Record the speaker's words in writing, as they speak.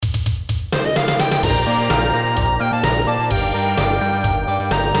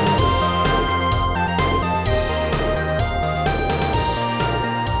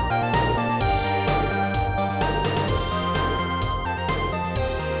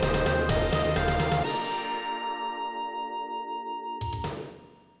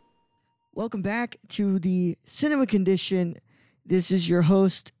Welcome back to the Cinema Condition. This is your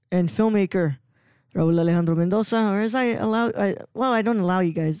host and filmmaker, Raul Alejandro Mendoza, or as I don't allow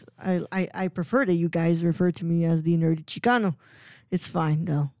you guys. I prefer that you guys refer to me as the Nerdy Chicano. It's fine,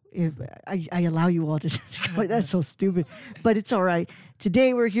 though. If I allow you all to that's so stupid, but it's all right.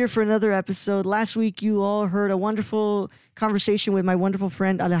 Today we're here for another episode. Last week you all heard a wonderful conversation with my wonderful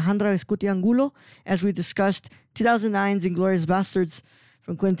friend Alejandra Escutiangulo as we discussed 2009's Inglourious Bastards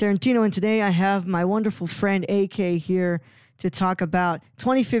from Quentin Tarantino, and today I have my wonderful friend AK here to talk about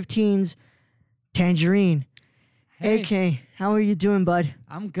 2015's Tangerine. Hey. AK, how are you doing, bud?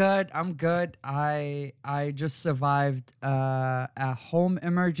 I'm good. I just survived a home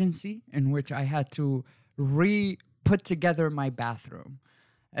emergency in which I had to put together my bathroom.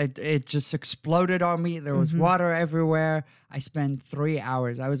 It just exploded on me. There was water everywhere. I spent 3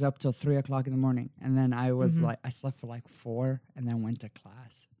 hours. I was up till 3 o'clock in the morning, and then I was I slept for like 4, and then went to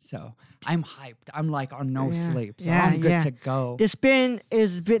class. So I'm hyped. I'm like on no sleep, so I'm good to go.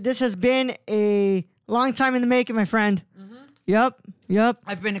 This has been a long time in the making, my friend. Yep.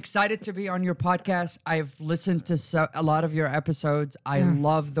 I've been excited to be on your podcast. I've listened to a lot of your episodes. I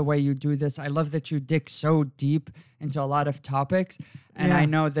love the way you do this. I love that you dig so deep into a lot of topics. And I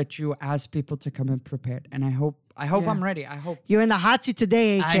know that you ask people to come in prepared. And I hope I'm ready. I hope. You're in the hot seat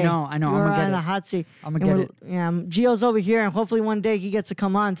today, AK. I know. I'm You're going to get in it. the hot seat. I'm going to get it. Yeah, Gio's over here, and hopefully one day he gets to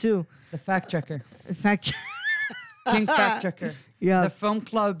come on, too. The fact checker. King fact checker. Yeah. The film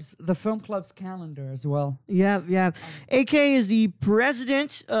club's calendar as well. Yeah. AK is the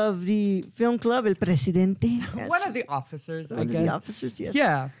president of the film club, El Presidente. Yes. One of the officers, I guess. One of the officers, yes.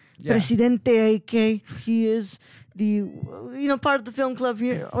 Yeah. Presidente AK. He is the part of the film club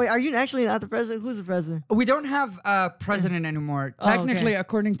here. Wait, are you actually not the president? Who's the president? We don't have a president anymore. Technically,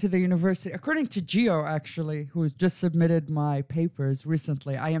 according to the university, according to Gio, actually, who just submitted my papers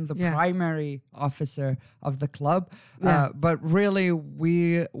recently, I am the primary officer of the club. But really,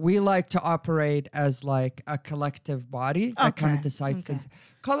 we like to operate as like a collective body that kind of decides things.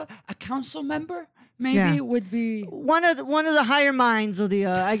 Call it a council member. Maybe would be one of the higher minds of the.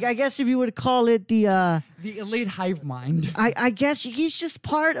 I guess if you would call it the elite hive mind. I guess he's just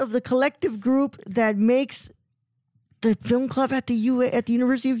part of the collective group that makes the film club at the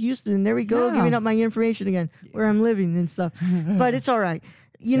University of Houston. And there we go, giving up my information again, where I'm living and stuff. But it's all right.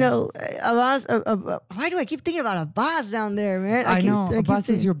 You know, Abbas, why do I keep thinking about Abbas down there, man? I know. Abbas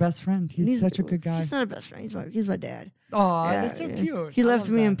is your best friend. He's such a good guy. He's not a best friend. He's my dad. Oh, that's so cute. He left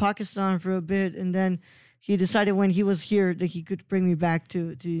me in Pakistan for a bit, and then he decided when he was here that he could bring me back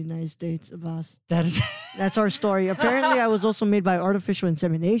to the United States, Abbas. That's our story. Apparently, I was also made by artificial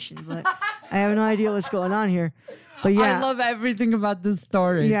insemination, but I have no idea what's going on here. But yeah, I love everything about this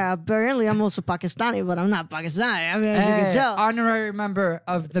story. Yeah, apparently I'm also Pakistani, but I'm not Pakistani. I mean, as you can tell. Honorary member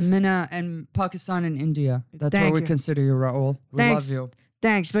of the Mina and Pakistan and India. That's what we consider you, Raul. We love you.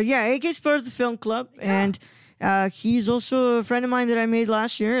 Thanks. But yeah, AK's part of the film club, and he's also a friend of mine that I made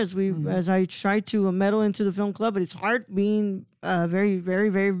last year as I tried to meddle into the film club. But it's hard being a very, very,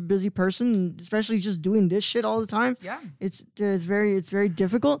 very busy person, especially just doing this shit all the time. Yeah, it's very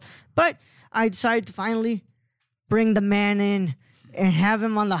difficult. But I decided to finally bring the man in and have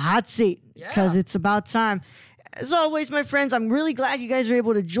him on the hot seat because it's about time. As always, my friends, I'm really glad you guys are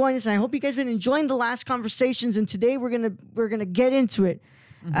able to join us, and I hope you guys have been enjoying the last conversations. And today we're gonna get into it.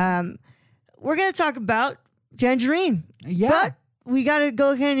 We're gonna talk about Tangerine. Yeah, but we gotta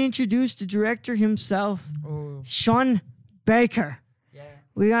go ahead and introduce the director himself, Sean Baker. Yeah,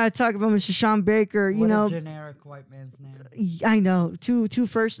 we gotta talk about Mr. Sean Baker. What a generic white man's name. I know. Two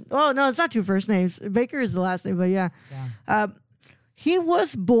first. Oh no, it's not two first names. Baker is the last name, but yeah. He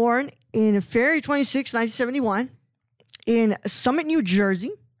was born in February 26, 1971, in Summit, New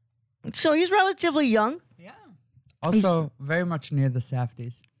Jersey. So he's relatively young. Yeah. Also, very much near the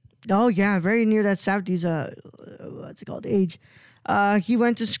Safdies. Oh yeah, very near that Safdies. What's it called? Age. He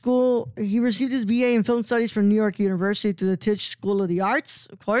went to school. He received his BA in Film Studies from New York University through the Tisch School of the Arts,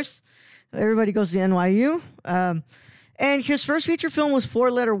 of course. Everybody goes to NYU. And his first feature film was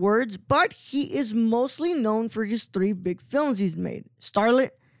Four Letter Words, but he is mostly known for his 3 big films he's made: Starlet,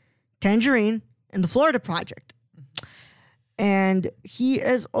 Tangerine, and The Florida Project. And he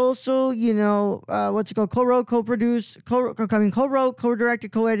is also, co-wrote, co-produced,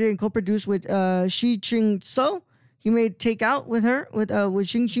 co-directed, co-edited, and co-produced with Shi Ching So. He made Take Out with her, with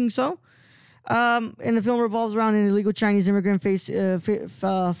Xing Ching So. And the film revolves around an illegal Chinese immigrant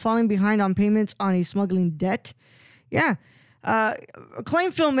falling behind on payments on a smuggling debt. Yeah,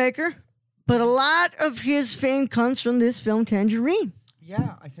 acclaimed filmmaker, but a lot of his fame comes from this film Tangerine.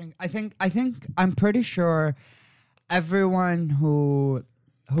 Yeah, I'm pretty sure everyone who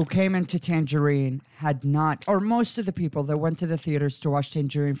who came into Tangerine had not, or most of the people that went to the theaters to watch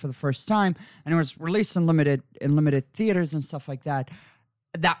Tangerine for the first time, and it was released in limited theaters and stuff like that.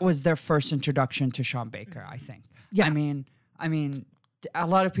 That was their first introduction to Sean Baker, I think. Yeah. I mean, a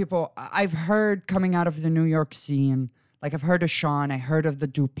lot of people I've heard coming out of the New York scene, like I've heard of Sean, I heard of the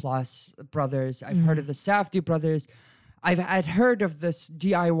Duplass brothers, I've heard of the Safdie brothers, I'd heard of this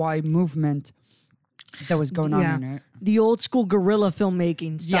DIY movement that was going on in it. The old school guerrilla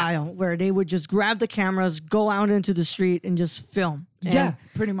filmmaking style where they would just grab the cameras, go out into the street and just film. And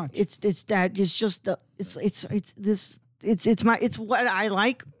pretty much. It's what I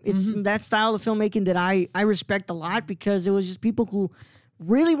like. It's that style of filmmaking that I respect a lot, because it was just people who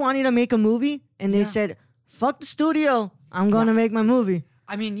really wanted to make a movie and they said, fuck the studio, I'm going to make my movie.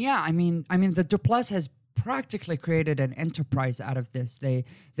 I mean, the Duplass has practically created an enterprise out of this. They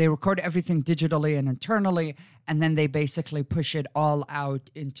record everything digitally and internally, and then they basically push it all out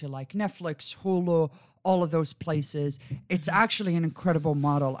into like Netflix, Hulu, all of those places. It's actually an incredible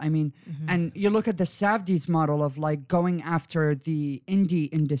model. I mean, and you look at the Safdie's model of like going after the indie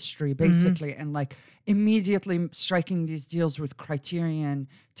industry basically, and like immediately striking these deals with Criterion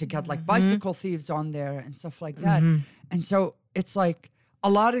to get like Bicycle Thieves on there and stuff like that. And so it's like, a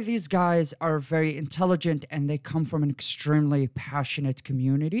lot of these guys are very intelligent, and they come from an extremely passionate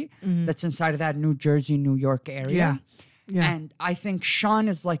community that's inside of that New Jersey, New York area. Yeah. And I think Sean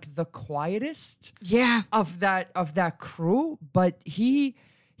is like the quietest of that crew, but he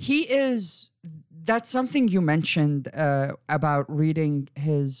is, that's something you mentioned about reading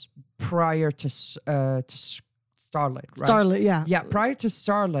his prior to Starlet, right? Starlet, yeah. Yeah, prior to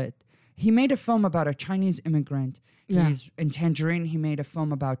Starlet, he made a film about a Chinese immigrant. He's in Tangerine. He made a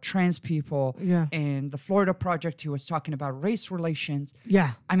film about trans people. Yeah. In the Florida Project, he was talking about race relations.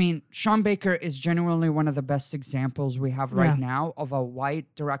 Yeah. I mean, Sean Baker is genuinely one of the best examples we have right now of a white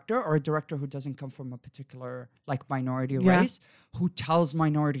director, or a director who doesn't come from a particular like minority race, who tells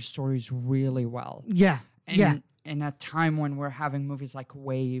minority stories really well. Yeah. In a time when we're having movies like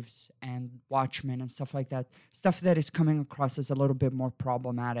Waves and Watchmen and stuff like that, stuff that is coming across as a little bit more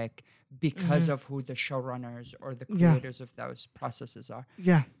problematic because of who the showrunners or the creators of those processes are.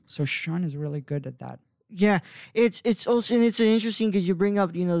 Yeah. So Sean is really good at that. Yeah. It's also, and it's interesting because you bring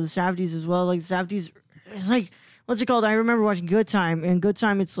up, the Safdies as well. Like Safdies, it's like, what's it called? I remember watching Good Time, and Good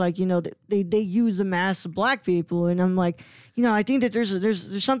Time, it's like, they use the mass of black people, and I'm like, I think that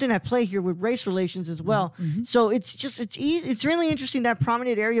there's something at play here with race relations as well. So it's easy. It's really interesting, that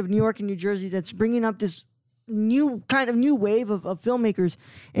prominent area of New York and New Jersey that's bringing up this new wave of filmmakers,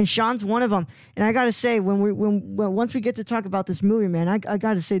 and Sean's one of them. And I gotta say, once we get to talk about this movie, man, I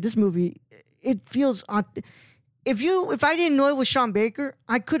gotta say, this movie, it feels. If I didn't know it was Sean Baker,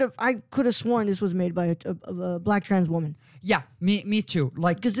 I could have sworn this was made by a black trans woman. Yeah, me too.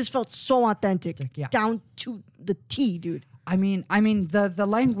 Like, because this felt so authentic, down to the T, dude. I mean the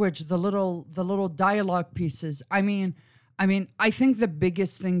language, the little dialogue pieces. I think the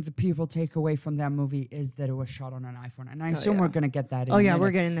biggest thing that people take away from that movie is that it was shot on an iPhone, and I assume we're gonna get that. We're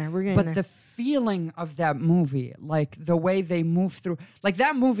getting there. But the feeling of that movie, like the way they move through, like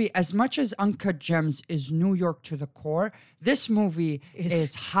that movie, as much as Uncut Gems is New York to the core, this movie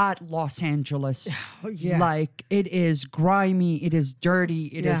is hot Los Angeles. Like it is grimy, it is dirty,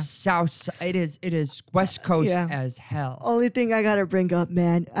 it is South, it is West Coast as hell. Only thing I gotta bring up,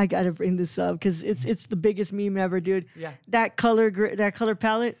 man, I gotta bring this up because it's the biggest meme ever, dude. Yeah. That color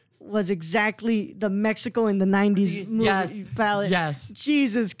palette was exactly the Mexico in the 90s movie palette. Yes.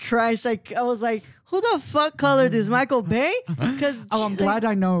 Jesus Christ. I was like, who the fuck colored this? Michael Bay? I'm glad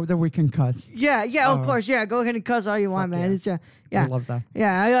I know that we can cuss. Yeah, of course. Yeah, go ahead and cuss all you want, man. It's I love that.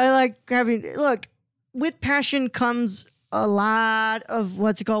 Yeah, I like having, look, with passion comes a lot of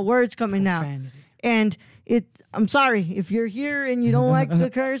words coming out. And I'm sorry if you're here and you don't like the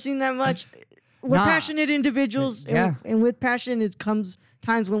cursing that much. We're passionate individuals, and with passion it comes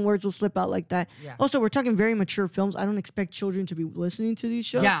times when words will slip out like that. Yeah. Also, we're talking very mature films. I don't expect children to be listening to these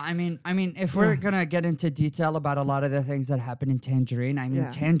shows. Yeah, I mean, if we're gonna get into detail about a lot of the things that happen in Tangerine,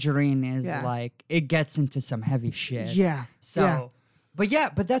 Tangerine is like, it gets into some heavy shit. Yeah. So,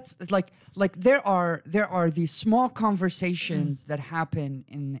 but that's like there are these small conversations that happen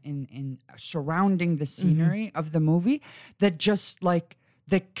in surrounding the scenery of the movie that just like,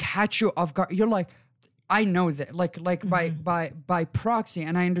 that catch you off guard. You're like, I know that, like by proxy,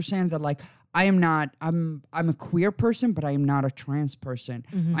 and I understand that, like, I'm a queer person, but I am not a trans person.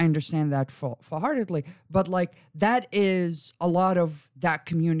 I understand that full-heartedly, but like that is a lot of that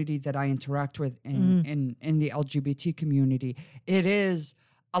community that I interact with in the LGBT community. It is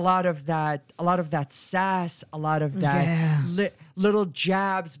a lot of that sass, a lot of that little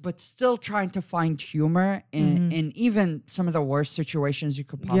jabs, but still trying to find humor in even some of the worst situations you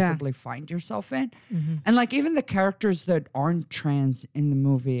could possibly find yourself in. And like even the characters that aren't trans in the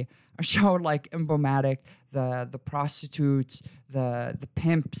movie are so like emblematic. The prostitutes, the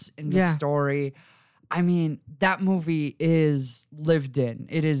pimps in the story. I mean, that movie is lived in.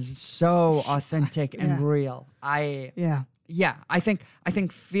 It is so authentic and real. Yeah, I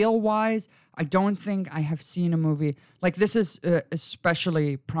think feel wise, I don't think I have seen a movie like this is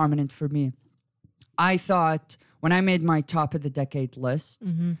especially prominent for me. I thought when I made my top of the decade list,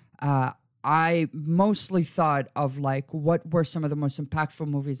 I mostly thought of like what were some of the most impactful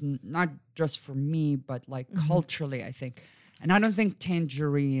movies, not just for me, but like culturally, I think. And I don't think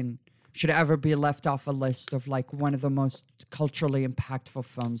Tangerine should ever be left off a list of like one of the most culturally impactful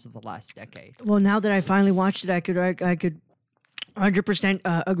films of the last decade. Well, now that I finally watched it, I could 100%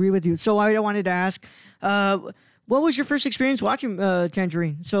 agree with you. So I wanted to ask, what was your first experience watching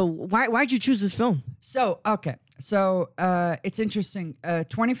Tangerine? So why'd you choose this film? So it's interesting.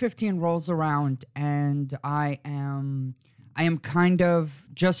 2015 rolls around, and I am kind of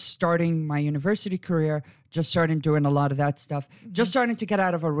just starting my university career, just starting doing a lot of that stuff, just starting to get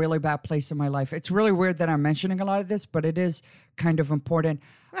out of a really bad place in my life. It's really weird that I'm mentioning a lot of this, but it is kind of important.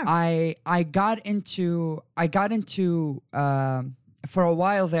 Yeah. I got into for a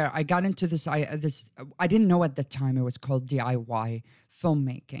while there. I got into this. I didn't know at the time it was called DIY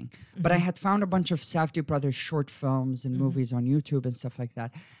filmmaking, but I had found a bunch of Safdie brothers short films and movies on YouTube and stuff like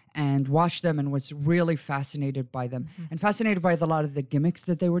that, and watched them and was really fascinated by them and fascinated by a lot of the gimmicks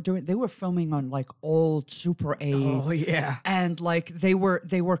that they were doing. They were filming on like old Super 8s. Oh yeah. And like they were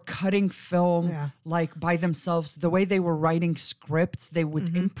cutting film like by themselves. The way they were writing scripts, they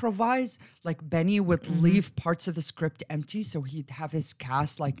would improvise. Like Benny would leave parts of the script empty so he'd have his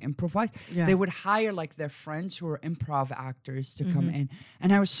cast like improvise. Yeah. They would hire like their friends who were improv actors to come in.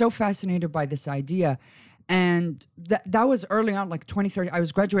 And I was so fascinated by this idea. And that was early on, like 2013. I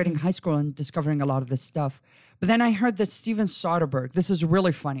was graduating high school and discovering a lot of this stuff. But then I heard that Steven Soderbergh, this is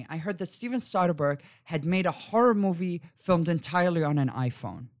really funny. I heard that Steven Soderbergh had made a horror movie filmed entirely on an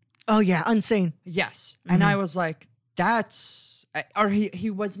iPhone. Oh, yeah. Unsane. Yes. And I was like, that's... Or he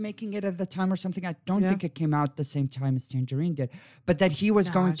was making it at the time or something. I don't think it came out the same time as Tangerine did. But that he was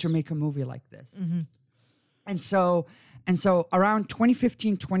going to make a movie like this. And so around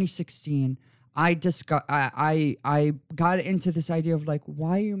 2015, 2016... I got into this idea of like,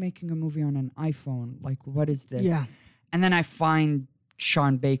 why are you making a movie on an iPhone? Like, what is this? Yeah. And then I find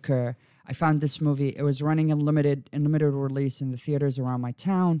Sean Baker. I found this movie. It was running in limited release in the theaters around my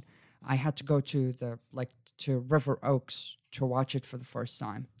town. I had to go to to River Oaks to watch it for the first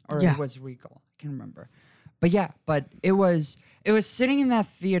time, or it was Regal. I can't remember. But it was sitting in that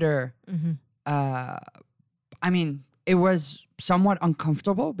theater. I mean, it was somewhat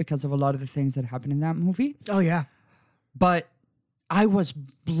uncomfortable because of a lot of the things that happened in that movie. Oh, yeah. But I was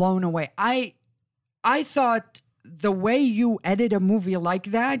blown away. I thought the way you edit a movie like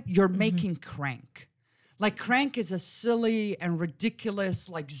that, you're making Crank. Like Crank is a silly and ridiculous,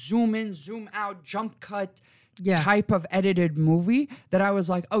 like zoom in, zoom out, jump cut type of edited movie that I was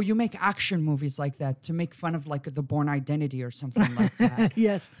like, oh, you make action movies like that to make fun of like the Bourne Identity or something like that.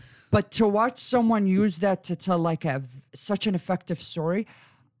 Yes. But to watch someone use that to tell like such an effective story,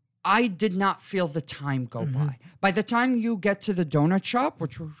 I did not feel the time go by. By the time you get to the donut shop,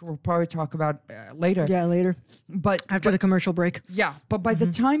 which we'll probably talk about later. Yeah, later. But after the commercial break. Yeah, but by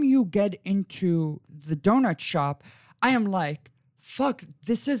the time you get into the donut shop, I am like, fuck,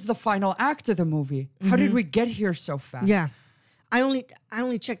 this is the final act of the movie. How did we get here so fast? Yeah. I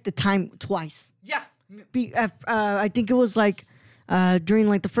only checked the time twice. Yeah. I think it was like during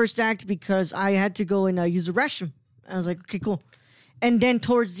like the first act because I had to go and use the restroom. I was like, okay, cool. And then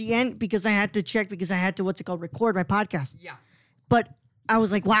towards the end, because I had to check, because I had to, record my podcast. Yeah. But I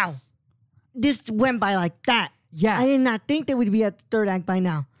was like, wow, this went by like that. Yeah. I did not think that we'd be at the third act by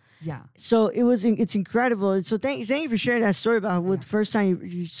now. Yeah. So it's incredible. So thank you for sharing that story about the first time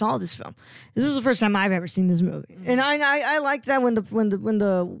you saw this film. This is the first time I've ever seen this movie, and I like that when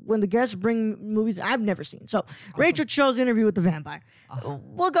the guests bring movies I've never seen. So awesome. Rachel Cho's interview with the vampire.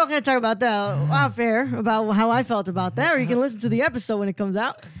 We'll go ahead and talk about that off air about how I felt about that, or you can listen to the episode when it comes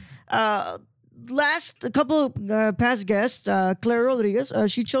out. A couple past guests, Claire Rodriguez,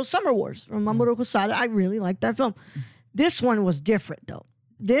 she chose Summer Wars from Mamoru Hosoda. I really liked that film. This one was different though.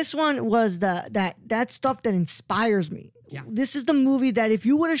 This one was that stuff that inspires me. Yeah. This is the movie that if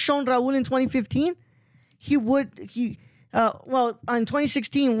you would have shown Raul in 2015, in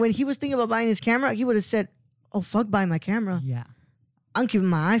 2016 when he was thinking about buying his camera, he would have said, "Oh fuck, buy my camera." Yeah. I'm keeping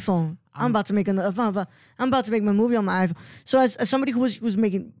my iPhone. I'm about to make I'm about to make my movie on my iPhone. So as somebody who was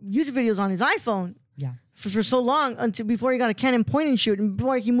making YouTube videos on his iPhone Yeah. for so long until before he got a Canon point and shoot and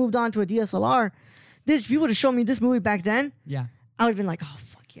before he moved on to a DSLR, if you would have shown me this movie back then, Yeah. I would have been like, oh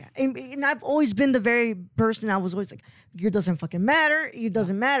fuck yeah. And I've always been the very person I was always like, gear doesn't fucking matter. It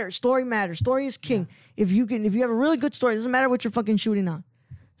doesn't matter. Story matters. Story is king. Yeah. If you have a really good story, it doesn't matter what you're fucking shooting on.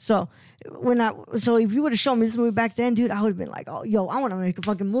 So if you would have shown me this movie back then, dude, I would have been like, oh, yo, I want to make a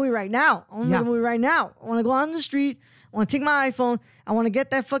fucking movie right now. I want to make a movie right now. I want to go out on the street. I want to take my iPhone. I want to get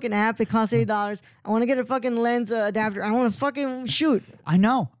that fucking app that costs $8. I want to get a fucking lens adapter. I want to fucking shoot. I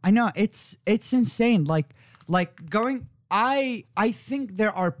know. It's insane. Like going. I think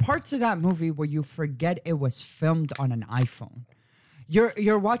there are parts of that movie where you forget it was filmed on an iPhone.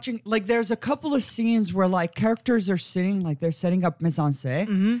 You're watching, like, there's a couple of scenes where like characters are sitting, like they're setting up mise en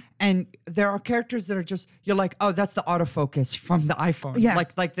scène, and there are characters that are just, you're like, oh, that's the autofocus from the iPhone. Yeah.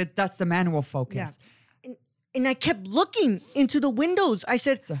 Like that's the manual focus. Yeah. And I kept looking into the windows. I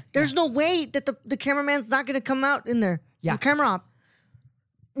said, there's no way that the cameraman's not going to come out in there. Yeah. The camera op.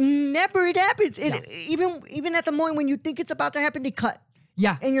 Never it happens. Even at the moment when you think it's about to happen, they cut.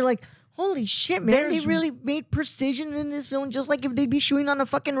 Yeah. And you're like, holy shit, man. They really made precision in this film, just like if they'd be shooting on a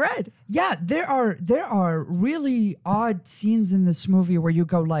fucking red. Yeah, there are really odd scenes in this movie where you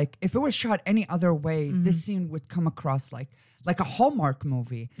go like, if it was shot any other way, this scene would come across like a Hallmark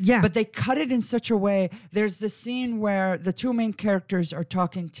movie. Yeah. But they cut it in such a way. There's the scene where the two main characters are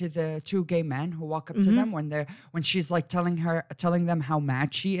talking to the two gay men who walk up to them when she's like telling them how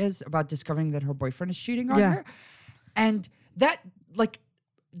mad she is about discovering that her boyfriend is cheating on her. And that, like,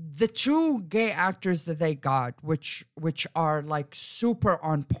 the two gay actors that they got, which are like super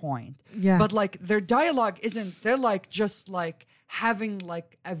on point. Yeah. But like their dialogue they're like just like having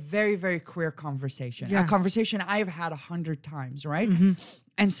like a very, very queer conversation. Yeah. A conversation I've had 100 times, right?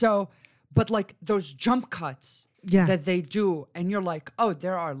 And so, but like those jump cuts that they do, and you're like, oh,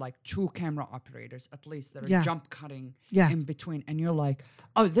 there are like two camera operators at least that are jump cutting in between. And you're like,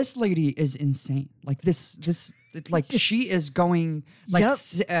 oh, this lady is insane. Like this like she is going like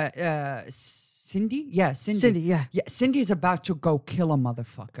Cindy? Yeah, Cindy. Cindy, yeah. Yeah, Cindy's about to go kill a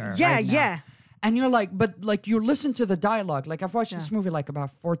motherfucker. Yeah, right now. yeah. And you're like, but like you listen to the dialogue. Like I've watched this movie like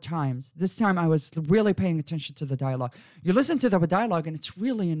about 4 times. This time I was really paying attention to the dialogue. You listen to the dialogue and it's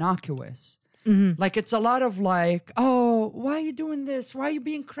really innocuous. Like it's a lot of like, oh, why are you doing this? Why are you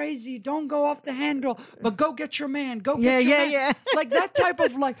being crazy? Don't go off the handle, but go get your man. Go get your man. Yeah. Like that type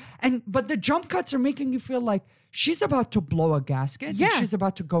of like, but the jump cuts are making you feel like she's about to blow a gasket. Yeah. And she's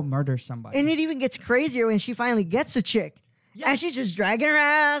about to go murder somebody. And it even gets crazier when she finally gets a chick. Yeah. And she's just dragging her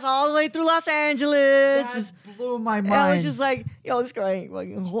ass all the way through Los Angeles. That blew my mind. And I was just like, yo, this girl ain't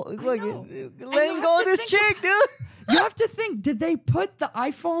fucking letting go of this chick, dude. You have to think, did they put the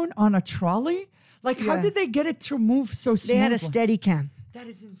iPhone on a trolley? Like, how did they get it to move so smoothly? They had a steady cam. That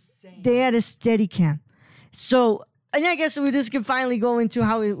is insane. They had a steady cam. So, and I guess this can finally go into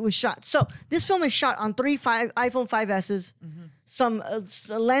how it was shot. So, this film is shot on 3 iPhone 5S's, some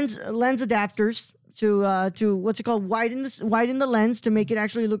lens adapters to what's it called, widen the lens to make it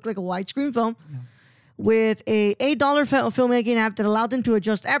actually look like a widescreen film, with a $8 filmmaking app that allowed them to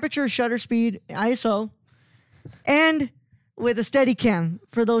adjust aperture, shutter speed, ISO, and with a steady cam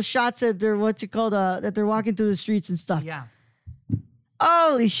for those shots that they're that they're walking through the streets and stuff. Yeah.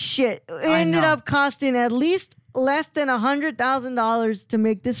 Holy shit. It ended up costing at least less than $100,000 to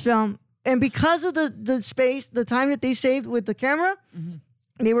make this film. And because of the space, the time that they saved with the camera,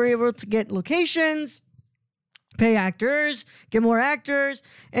 they were able to get locations, pay actors, get more actors,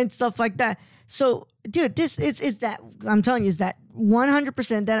 and stuff like that. So, dude, it's that, I'm telling you, it's that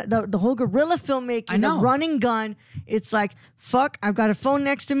 100% that the whole guerrilla filmmaking, the running gun. It's like, fuck, I've got a phone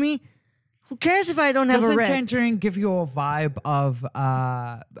next to me. Who cares if I don't have a red? Doesn't Tangerine give you a vibe of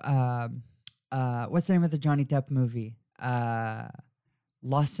what's the name of the Johnny Depp movie? The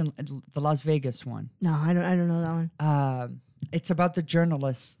Las Vegas one. No, I don't know that one. It's about the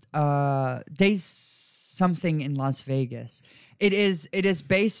journalist. Days something in Las Vegas. It is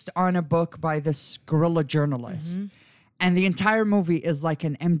based on a book by this guerrilla journalist. And the entire movie is like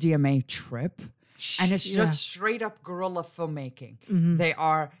an MDMA trip. And it's just straight up guerrilla filmmaking. There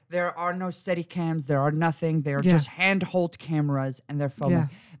are no steady cams. There are nothing. They're just handhold cameras and they're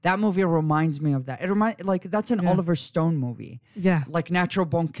filming. That movie reminds me of that. That's an Oliver Stone movie. Yeah. Like Natural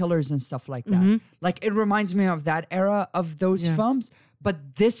Born Killers and stuff like that. Like it reminds me of that era of those films.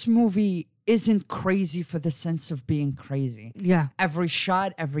 But this movie isn't crazy for the sense of being crazy. Yeah. Every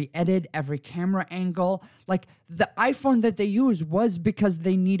shot, every edit, every camera angle. Like the iPhone that they used was because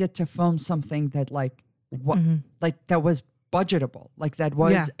they needed to film something that like that was budgetable, like that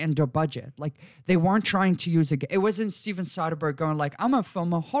was Yeah. under budget. Like they weren't trying to use it wasn't Steven Soderbergh going like, I'm gonna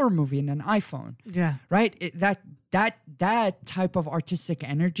film a horror movie in an iPhone. Yeah. Right? That type of artistic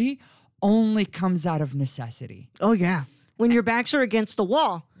energy only comes out of necessity. Oh yeah. When your backs are against the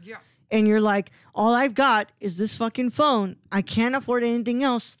wall. Yeah. And you're like, all I've got is this fucking phone. I can't afford anything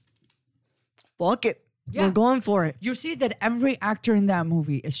else. Fuck it. Yeah. We're going for it. You see that every actor in that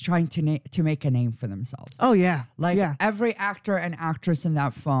movie is trying to make a name for themselves. Oh yeah. Like yeah. every actor and actress in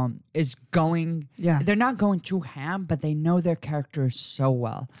that film is going. Yeah. They're not going too ham, but they know their characters so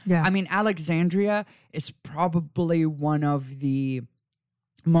well. Yeah. I mean, Alexandria is probably one of the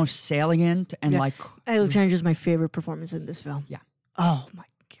most salient and like. Alexandra's my favorite performance in this film. Yeah. Oh my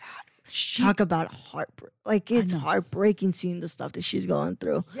god. Talk about heartbreak. Like it's know. heartbreaking seeing the stuff that she's going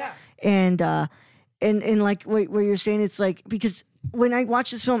through. Yeah. And like what you're saying, it's like, because when I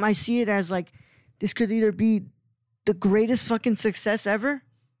watch this film, I see it as like, this could either be the greatest fucking success ever,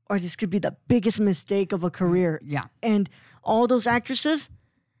 or this could be the biggest mistake of a career. Yeah. And all those actresses,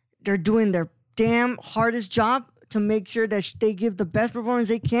 they're doing their damn hardest job to make sure that they give the best performance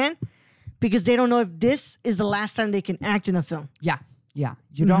they can, because they don't know if this is the last time they can act in a film. Yeah. Yeah.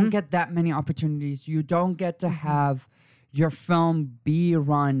 You don't get that many opportunities. You don't get to have your film be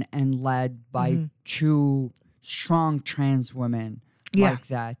run and led by two strong trans women like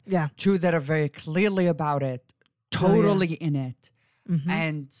that. Yeah. Two that are very clearly about it, totally in it.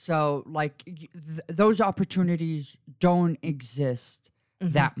 And so, like, those opportunities don't exist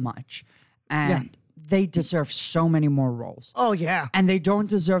that much. And they deserve so many more roles. Oh, yeah. And they don't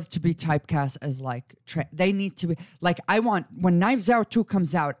deserve to be typecast as like, they need to be, like, I want, when Knives Out 2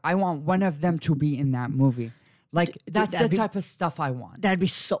 comes out, I want one of them to be in that movie. Like, that's the type of stuff I want. That'd be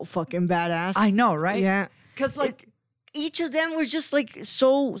so fucking badass. I know, right? Yeah. Because, like, each of them was just like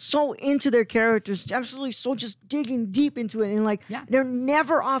so into their characters, absolutely so just digging deep into it, and like they're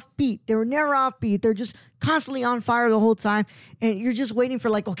never offbeat. They were never offbeat. They're just constantly on fire the whole time, and you're just waiting for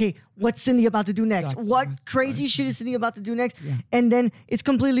like, okay, what's Cindy about to do next? What crazy shit is Cindy about to do next? Yeah. And then it's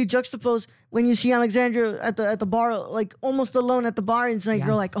completely juxtaposed when you see Alexandra at the bar, like almost alone at the bar, and it's like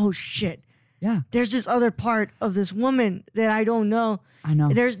you're like, oh shit. Yeah. There's this other part of this woman that I don't know. I know.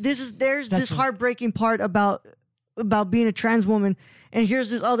 There's this heartbreaking part about being a trans woman, and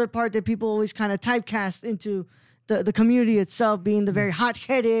here's this other part that people always kind of typecast into the community itself, being the very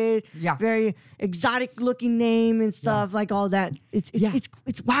hot-headed, very exotic-looking name and stuff, like all that.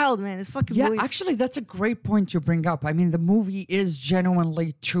 It's wild, man. It's fucking yeah. boys. Actually, that's a great point to bring up. I mean, the movie is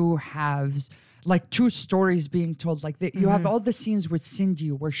genuinely two halves, like two stories being told. Like you have all the scenes with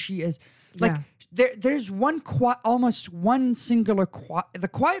Cindy where she is. Like there's one almost one singular the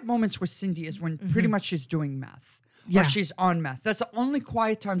quiet moments with Cindy is when pretty much she's doing math. Or she's on meth. That's the only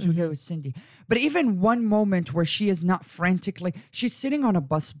quiet times we get with Cindy. But even one moment where she is not frantically, she's sitting on a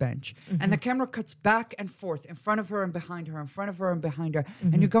bus bench and the camera cuts back and forth in front of her and behind her, in front of her and behind her.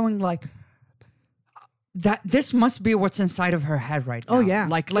 And you're going like, that this must be what's inside of her head right now. Oh, yeah.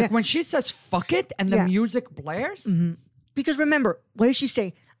 Like when she says fuck it and the music blares. Because remember, what did she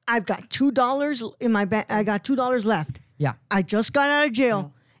say? I've got $2 in my bank. I got $2 left. Yeah. I just got out of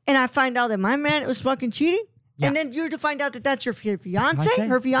jail, and I find out that my man was fucking cheating. Yeah. And then you're to find out that that's your fiance,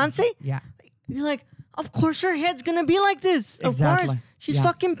 her fiance. Yeah. You're like, of course her head's gonna be like this. Exactly. Of course, she's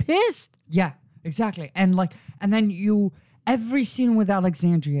fucking pissed. Yeah, exactly. And then every scene with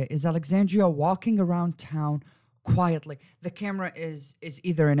Alexandria is Alexandria walking around town quietly. The camera is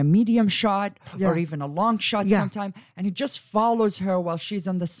either in a medium shot or even a long shot sometime, and it just follows her while she's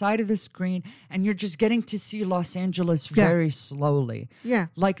on the side of the screen, and you're just getting to see Los Angeles very slowly. Yeah.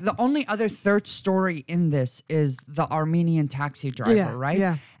 Like the only other third story in this is the Armenian taxi driver, right?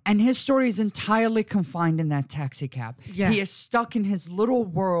 Yeah. And his story is entirely confined in that taxi cab. Yeah. He is stuck in his little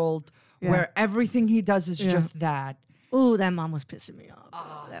world where everything he does is just that. Ooh, that mom was pissing me off.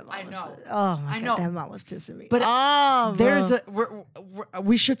 I know. Oh my I God, know. that mom was pissing me But off. there's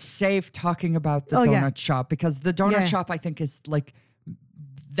we should save talking about the donut shop, because the donut shop, I think, is like,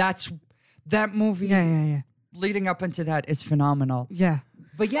 that movie leading up into that is phenomenal. Yeah.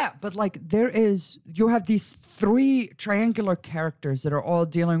 But like you have these three triangular characters that are all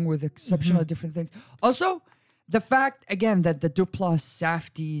dealing with exceptionally different things. Also, the fact again that the Duplass,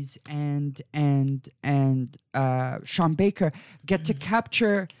 Safdies, and Sean Baker get to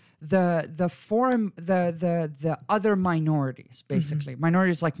capture the other minorities, basically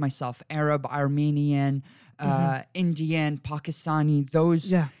minorities like myself, Arab, Armenian, Indian, Pakistani,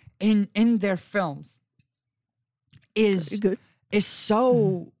 those in their films is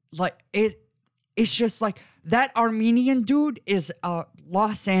so like it's just like that Armenian dude is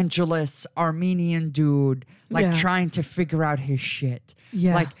Los Angeles Armenian dude, like Yeah. trying to figure out his shit.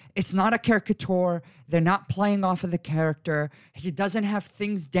 Yeah. Like, it's not a caricature. They're not playing off of the character. He doesn't have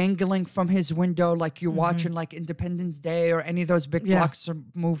things dangling from his window like you watch in like Independence Day or any of those big Yeah. blockbuster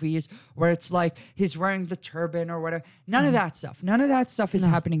movies where it's like he's wearing the turban or whatever. None of that stuff. None of that stuff is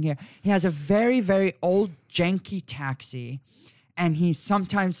happening here. He has a very, very old, janky taxi. And he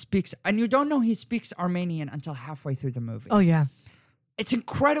sometimes speaks, and you don't know he speaks Armenian until halfway through the movie. Oh yeah. It's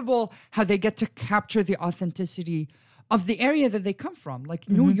incredible how they get to capture the authenticity of the area that they come from. Like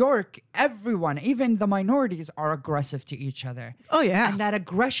New York, everyone, even the minorities, are aggressive to each other. Oh yeah. And that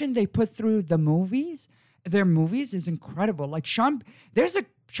aggression they put through their movies is incredible. Like Sean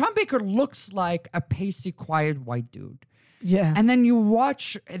Baker looks like a pasty, quiet white dude. Yeah. And then you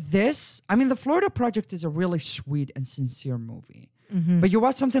watch this. I mean, The Florida Project is a really sweet and sincere movie. But you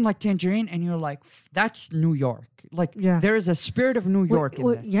watch something like Tangerine and you're like, that's New York. Like, there is a spirit of New York in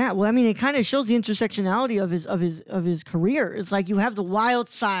this. Yeah, well, I mean, it kind of shows the intersectionality of his career. It's like you have the wild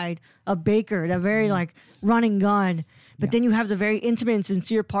side of Baker, that very like run and gun, but then you have the very intimate and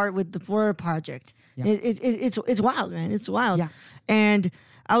sincere part with the Florida Project. Yeah. It's wild, man. It's wild. Yeah. And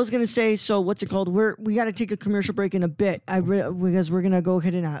I was gonna say, so what's it called? We got to take a commercial break in a bit. Because we're gonna go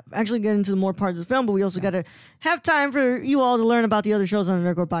ahead and actually get into the more parts of the film, but we also got to have time for you all to learn about the other shows on the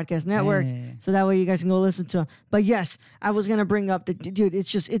Nerdcore Podcast Network, so that way you guys can go listen to them. But yes, I was gonna bring up dude.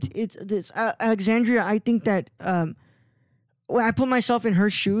 It's just it's this Alexandria. I think that when I put myself in her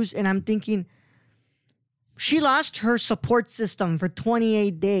shoes, and I'm thinking. She lost her support system for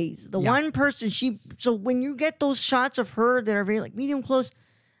 28 days. The one person so when you get those shots of her that are very like medium close,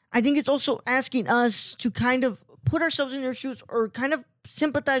 I think it's also asking us to kind of put ourselves in her shoes or kind of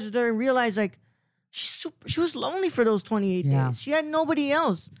sympathize with her and realize like she was lonely for those 28 days. She had nobody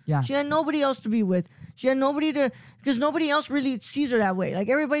else. Yeah. She had nobody else to be with. She had nobody because nobody else really sees her that way. Like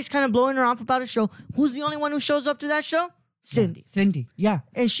everybody's kind of blowing her off about a show. Who's the only one who shows up to that show? Cindy. Cindy. Yeah.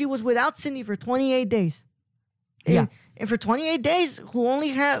 And she was without Cindy for 28 days. And for 28 days, who only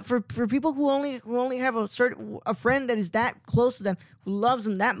have for people who only have a friend that is that close to them, who loves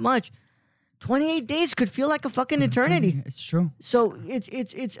them that much, 28 days could feel like a fucking eternity. It's true. So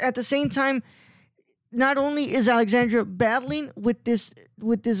it's at the same time, not only is Alexandria battling with this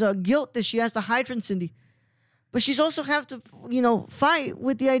guilt that she has to hide from Cindy, but she's also have to fight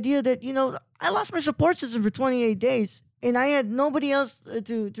with the idea that I lost my support system for 28 days and I had nobody else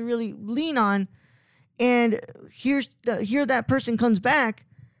to really lean on. And here that person comes back,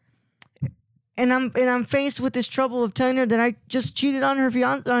 and I'm faced with this trouble of telling her that I just cheated on her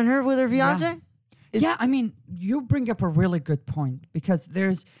with her fiance. Yeah, I mean, you bring up a really good point because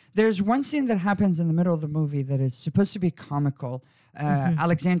there's one scene that happens in the middle of the movie that is supposed to be comical.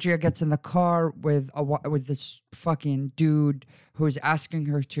 Alexandria gets in the car with this fucking dude who's asking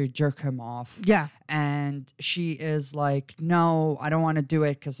her to jerk him off. Yeah. And she is like, no, I don't want to do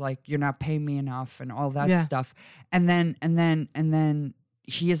it because like you're not paying me enough and all that stuff. And then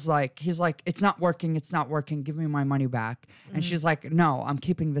he's like, it's not working. Give me my money back. And she's like, no, I'm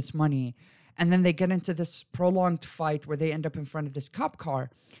keeping this money. And then they get into this prolonged fight where they end up in front of this cop car.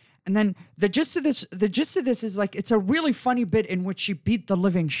 And then the gist of this is like, it's a really funny bit in which she beat the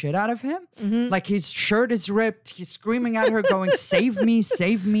living shit out of him. Like his shirt is ripped. He's screaming at her going, save me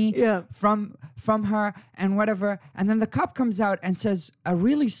from her and whatever. And then the cop comes out and says a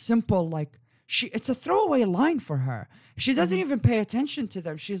really simple, like it's a throwaway line for her. She doesn't even pay attention to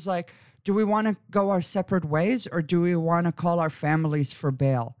them. She's like, do we want to go our separate ways or do we want to call our families for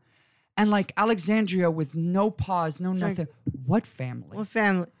bail? And like Alexandria with no pause, no nothing. What family? What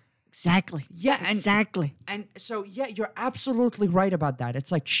family? Exactly. Yeah, exactly. And so, you're absolutely right about that.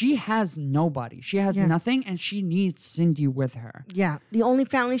 It's like she has nobody. She has nothing, and she needs Cindy with her. Yeah. The only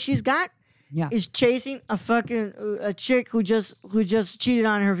family she's got is chasing a chick who just cheated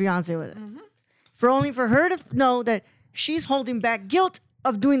on her fiance with her. For her to know that she's holding back guilt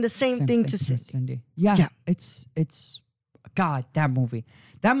of doing the same thing to Cindy. Yeah. It's God, that movie.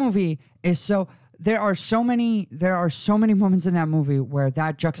 That movie is so. There are so many moments in that movie where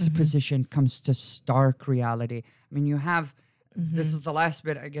that juxtaposition comes to stark reality. I mean, you have this is the last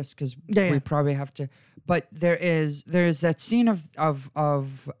bit, I guess, because we probably have to. But there is that scene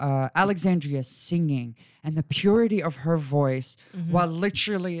of Alexandria singing and the purity of her voice, while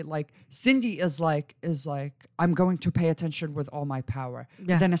literally like Cindy is like I'm going to pay attention with all my power.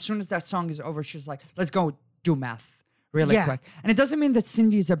 But then as soon as that song is over, she's like, let's go do math. Really quick. And it doesn't mean that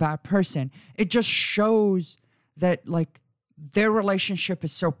Cindy's a bad person. It just shows that like their relationship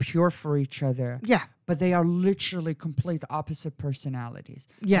is so pure for each other. Yeah. But they are literally complete opposite personalities.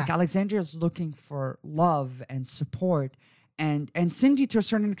 Yeah. Like Alexandria is looking for love and support and Cindy to a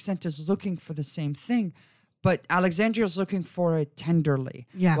certain extent is looking for the same thing, but Alexandria is looking for it tenderly.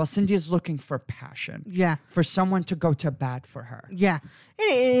 Yeah. While Cindy is looking for passion. Yeah. For someone to go to bat for her. Yeah,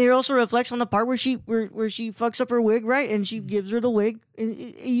 and it also reflects on the part where she fucks up her wig, right? And she gives her the wig, and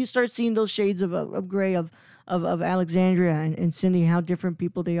you start seeing those shades of gray of Alexandria and Cindy, how different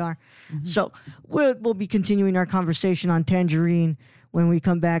people they are. So we'll be continuing our conversation on Tangerine when we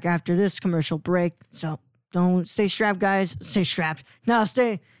come back after this commercial break. So don't stay strapped, guys. Stay strapped. No,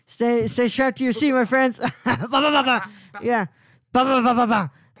 stay strapped to your seat, my friends. Yeah.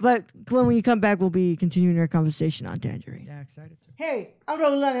 But when you come back, we'll be continuing our conversation on Tangerine. Yeah, excited to. Hey, I'm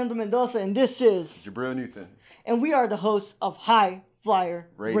Raul Alejandro Mendoza, and this is Jabril Newton. And we are the hosts of High Flyer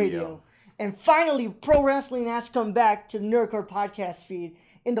Radio. And finally, pro wrestling has come back to the Nerdcore podcast feed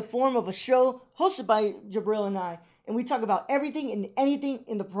in the form of a show hosted by Jabril and I. And we talk about everything and anything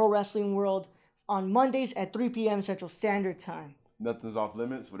in the pro wrestling world on Mondays at 3 p.m. Central Standard Time. Nothing's off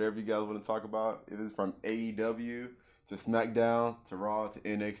limits. Whatever you guys want to talk about, it is from AEW to SmackDown to Raw to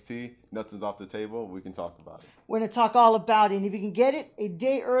NXT. Nothing's off the table. We can talk about it. We're going to talk all about it. And if you can get it a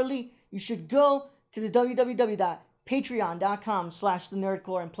day early, you should go to the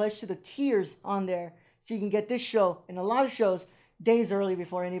www.patreon.com/thenerdcore and pledge to the tiers on there so you can get this show and a lot of shows days early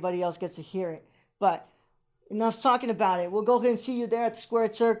before anybody else gets to hear it. But enough talking about it. We'll go ahead and see you there at the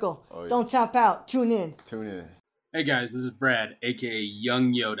Squared Circle. Oh, yeah. Don't tap out. Tune in. Hey guys, this is Brad, aka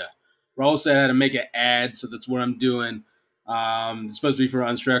Young Yoda. Raul said I had to make an ad, so that's what I'm doing. It's supposed to be for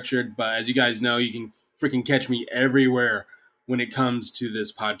Unstructured, but as you guys know, you can freaking catch me everywhere when it comes to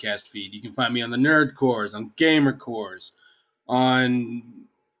this podcast feed. You can find me on the Nerd Cores, on Gamer Cores, on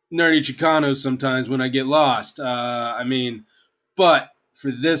Nerdy Chicanos sometimes when I get lost. But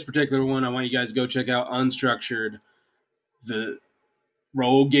for this particular one, I want you guys to go check out Unstructured. The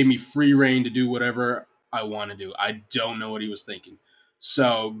Raul gave me free reign to do whatever I want to do. I don't know what he was thinking.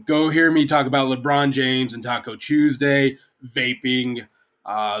 So go hear me talk about LeBron James and Taco Tuesday, vaping,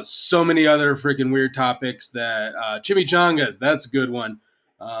 so many other freaking weird topics that chimichangas, that's a good one.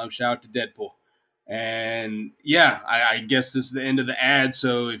 Shout out to Deadpool. And yeah, I guess this is the end of the ad.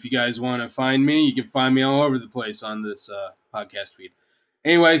 So if you guys want to find me, you can find me all over the place on this podcast feed.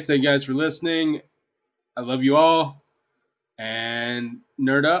 Anyways, thank you guys for listening. I love you all. And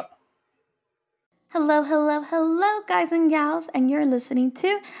nerd up. Hello, guys and gals, and you're listening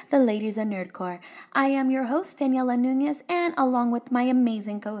to The Ladies of Nerdcore. I am your host, Daniela Nunez, and along with my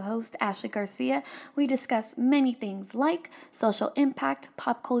amazing co-host, Ashley Garcia, we discuss many things like social impact,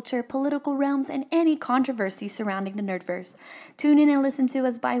 pop culture, political realms, and any controversy surrounding the Nerdverse. Tune in and listen to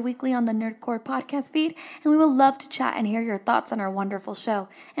us bi-weekly on the Nerdcore podcast feed, and we will love to chat and hear your thoughts on our wonderful show.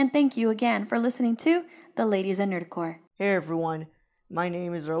 And thank you again for listening to The Ladies of Nerdcore. Hey everyone, my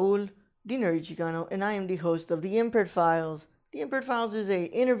name is Raul, the Nerdy Chicano, and I am the host of The Impaired Files. The Impaired Files is an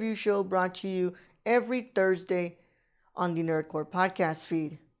interview show brought to you every Thursday on the Nerdcore podcast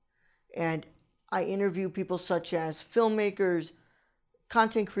feed. And I interview people such as filmmakers,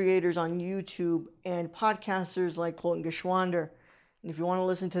 content creators on YouTube, and podcasters like Colton Geschwander. And if you want to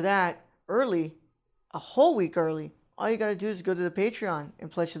listen to that early, a whole week early, all you got to do is go to the Patreon and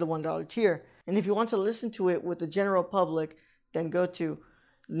pledge to the $1 tier. And if you want to listen to it with the general public, then go to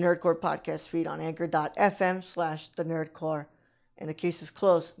Nerdcore podcast feed on anchor.fm/the Nerdcore. And the case is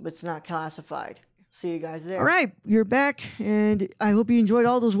closed, but it's not classified. See you guys there. All right, you're back, and I hope you enjoyed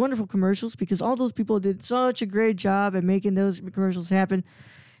all those wonderful commercials because all those people did such a great job at making those commercials happen.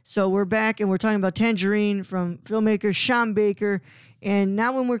 So we're back, and we're talking about Tangerine from filmmaker Sean Baker. And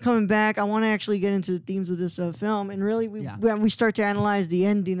now when we're coming back, I want to actually get into the themes of this film. And really, we start to analyze the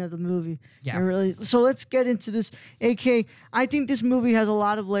ending of the movie. Yeah. And really, so let's get into this. AK, I think this movie has a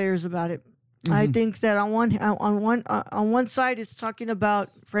lot of layers about it. Mm-hmm. I think that on one side, it's talking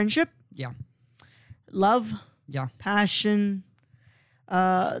about friendship. Yeah. Love. Yeah. Passion.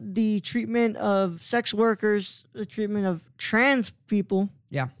 The treatment of sex workers. The treatment of trans people.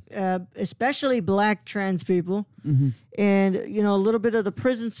 Yeah. Especially black trans people. Mm-hmm. And, a little bit of the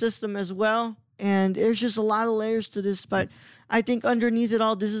prison system as well. And there's just a lot of layers to this. But I think underneath it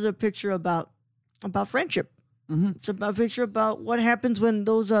all, this is a picture about friendship. Mm-hmm. It's a picture about what happens when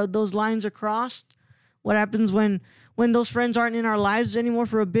those lines are crossed. What happens when those friends aren't in our lives anymore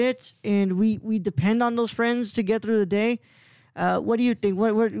for a bit. And we depend on those friends to get through the day. What do you think?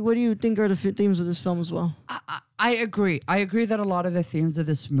 What do you think are the themes of this film as well? I agree. I agree that a lot of the themes of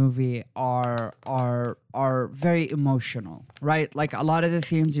this movie are very emotional, right? Like a lot of the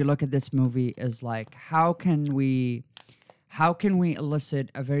themes you look at this movie is like, how can we how can we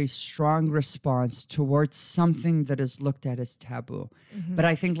elicit a very strong response towards something that is looked at as taboo? But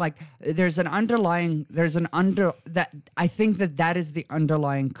I think like I think that is the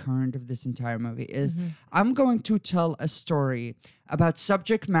underlying current of this entire movie is I'm going to tell a story about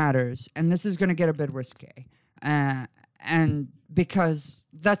subject matters, and this is going to get a bit risque. And because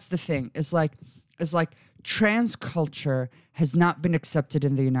that's the thing, it's like trans culture has not been accepted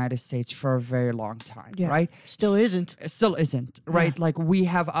in the United States for a very long time, right? Still isn't. Still isn't, right? Like we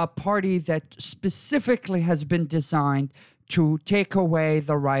have a party that specifically has been designed to take away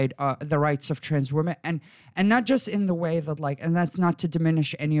the rights of trans women, and not just in the way that like, and that's not to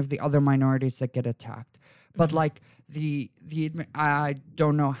diminish any of the other minorities that get attacked, but like I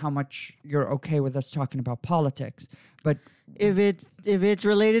don't know how much you're okay with us talking about politics, but if it's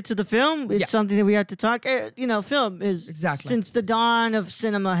related to the film, it's something that we have to talk. Film is since the dawn of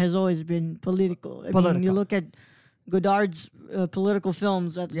cinema has always been political. I mean, you look at Godard's political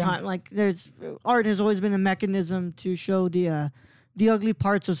films at the time. Like, art has always been a mechanism to show the ugly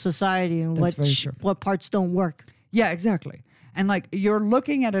parts of society and what parts don't work. Yeah, exactly. And like you're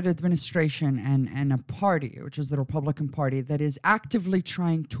looking at an administration and a party, which is the Republican Party, that is actively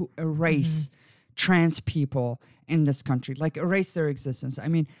trying to erase trans people in this country, like erase their existence. I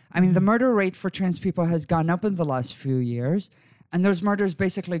mean, the murder rate for trans people has gone up in the last few years, and those murders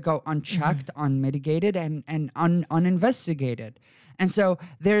basically go unchecked, unmitigated, and uninvestigated. And so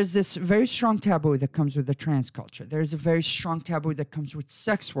there's this very strong taboo that comes with the trans culture. There's a very strong taboo that comes with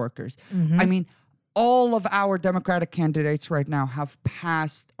sex workers. I mean, all of our Democratic candidates right now have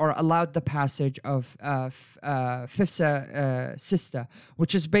passed or allowed the passage of FISA SISTA,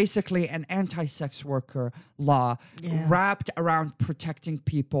 which is basically an anti-sex worker law wrapped around protecting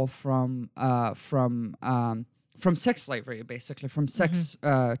people from sex slavery, basically, from sex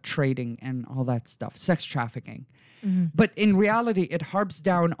trading and all that stuff, sex trafficking. But in reality, it harps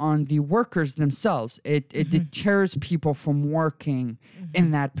down on the workers themselves. It deters people from working in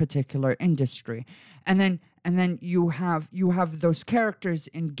that particular industry. And then you have those characters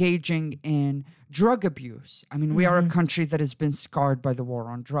engaging in drug abuse. I mean, we are a country that has been scarred by the war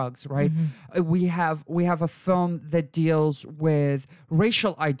on drugs, right? We have a film that deals with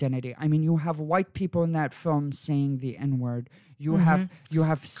racial identity. I mean, you have white people in that film saying the N-word. You have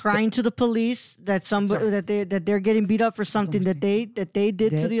crying to the police that that they're getting beat up for something that they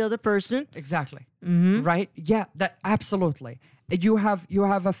did to the other person. Exactly. Right? Yeah, that absolutely. You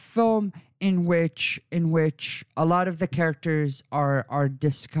have a film in which a lot of the characters are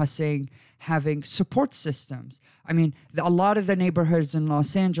discussing having support systems. I mean, a lot of the neighborhoods in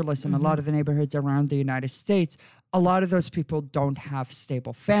Los Angeles and a lot of the neighborhoods around the United States, a lot of those people don't have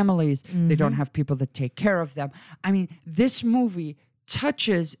stable families. They don't have people that take care of them. I mean, this movie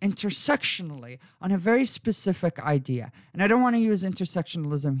touches intersectionally on a very specific idea. And I don't want to use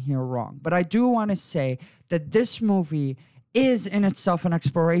intersectionalism here wrong, but I do want to say that this movie is in itself an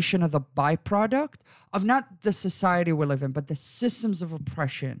exploration of the byproduct of not the society we live in, but the systems of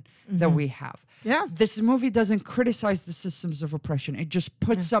oppression that we have. Yeah. This movie doesn't criticize the systems of oppression. It just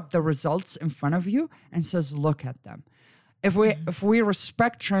puts up the results in front of you and says, look at them. If we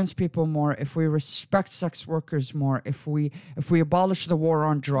respect trans people more, if we respect sex workers more, if we abolish the war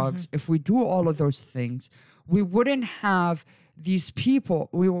on drugs, if we do all of those things, we wouldn't have these people,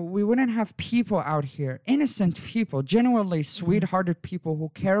 we wouldn't have people out here, innocent people, genuinely sweethearted people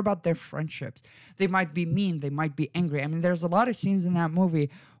who care about their friendships. They might be mean, they might be angry. I mean, there's a lot of scenes in that movie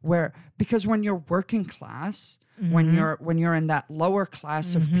where, because when you're working class, when you're in that lower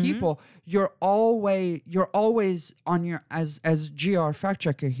class of people, you're always on your, as GR fact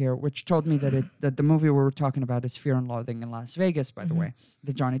checker here, which told me that the movie we were talking about is Fear and Loathing in Las Vegas, by the way,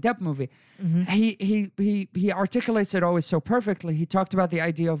 the Johnny Depp movie. He articulates it always so perfectly. He talked about the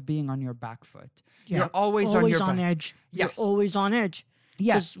idea of being on your back foot. Yeah. You're always on your edge. Yes. You're always on edge.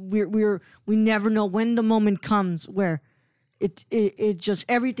 Yes. We never know when the moment comes where it just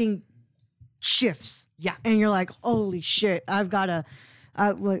everything shifts. Yeah. And you're like, holy shit, I've got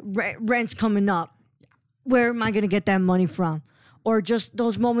rent's coming up. Where am I going to get that money from? Or just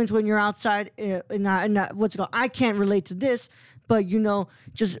those moments when you're outside, what's it called? I can't relate to this, but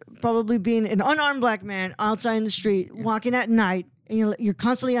just probably being an unarmed black man outside in the street, walking at night, and you're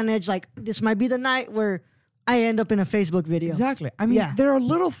constantly on edge, like, this might be the night where I end up in a Facebook video. Exactly. I mean, there are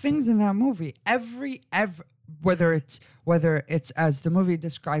little things in that movie. Every whether it's as the movie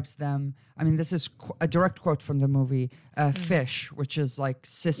describes them. I mean, this is a direct quote from the movie Fish, which is like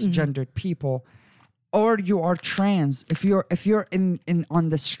cisgendered people, or you are trans. If you're in on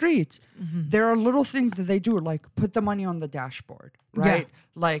the street, there are little things that they do, like put the money on the dashboard, right? Yeah.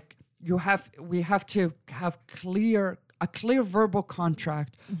 Like we have to have clear a clear verbal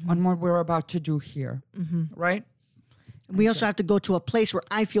contract on what we're about to do here, right? We also have to go to a place where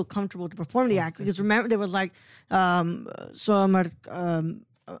I feel comfortable to perform the act. Because remember, there was like, I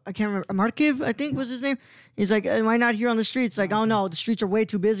can't remember, Markiv, I think was his name. He's like, am I not here on the streets? Like, oh no, the streets are way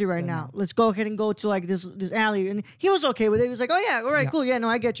too busy right now. Let's go ahead and go to like this alley. And he was okay with it. He was like, oh yeah, all right, cool. Yeah, no,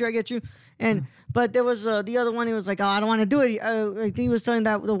 I get you. And, but there was the other one, he was like, oh, I don't want to do it. I think he was telling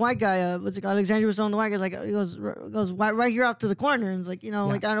that the white guy, what's it called? Alexander was telling the white guy, like, he goes right here out to the corner. And it's like, you know,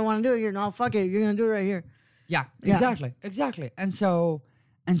 like, I don't want to do it here. No, fuck it. You're going to do it right here. Yeah, exactly. And so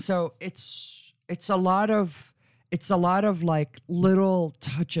it's a lot of like little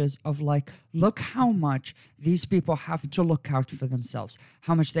touches of like, look how much these people have to look out for themselves,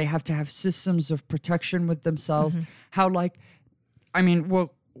 how much they have to have systems of protection with themselves, how like, I mean,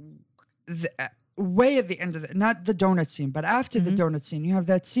 well, way at the end of not the donut scene, but after the donut scene, you have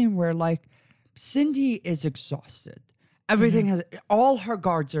that scene where like Cindy is exhausted. Everything has, all her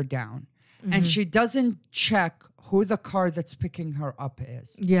guards are down. And she doesn't check who the car that's picking her up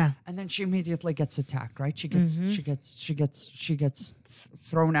is. Yeah. And then she immediately gets attacked, right? She gets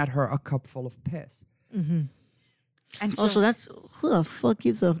thrown at her a cup full of piss. And so that's, who the fuck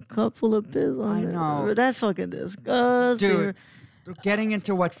keeps a cup full of piss on I know. There? That's fucking disgusting. Dude, getting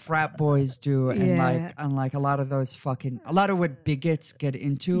into what frat boys do and like a lot of what bigots get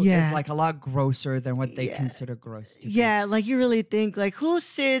into is like a lot grosser than what they consider gross to be. Yeah, like you really think like, who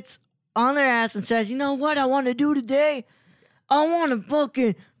sits on their ass and says, you know what I want to do today? I want to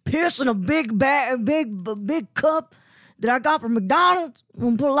fucking piss in a big cup that I got from McDonald's. I'm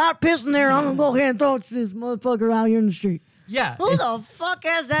going to put a lot of piss in there. I'm going to go ahead and throw it to this motherfucker out here in the street. Yeah. Who the fuck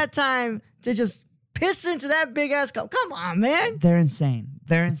has that time to just piss into that big ass cup? Come on, man. They're insane.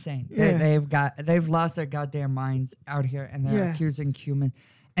 Yeah. They've lost their goddamn minds out here, and they're accusing humans.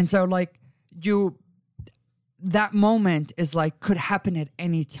 And so like that moment is like could happen at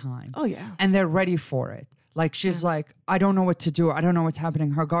any time. Oh yeah. And they're ready for it. Like she's like, I don't know what to do. I don't know what's happening.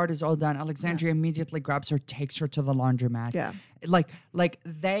 Her guard is all done. Alexandria immediately grabs her, takes her to the laundromat. Yeah.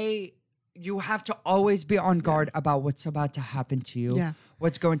 You have to always be on guard about what's about to happen to you. Yeah.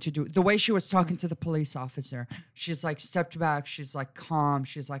 What's going to do. The way she was talking to the police officer, she's like stepped back. She's like calm.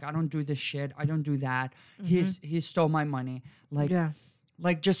 She's like, I don't do this shit. I don't do that. He stole my money.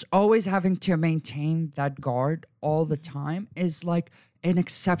 Like just always having to maintain that guard all the time is like an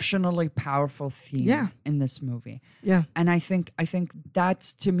exceptionally powerful theme in this movie. Yeah. And I think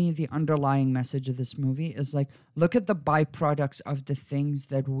that's to me the underlying message of this movie is like, look at the byproducts of the things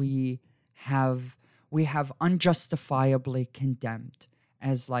that we have unjustifiably condemned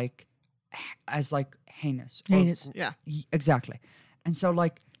as heinous. Exactly. And so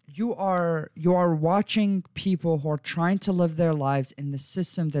like you are watching people who are trying to live their lives in the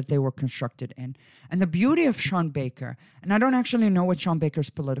system that they were constructed in. And the beauty of Sean Baker, and I don't actually know what Sean Baker's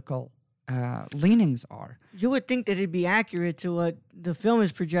political leanings are. You would think that it'd be accurate to what the film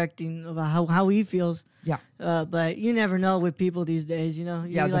is projecting about how he feels. Yeah. But you never know with people these days, you know?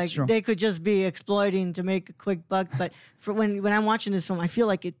 That's true. They could just be exploiting to make a quick buck. But for when I'm watching this film, I feel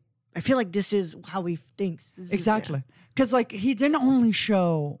like this is how he thinks. Exactly. Because like he didn't only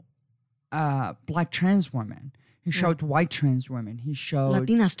show black trans women. He showed white trans women. He showed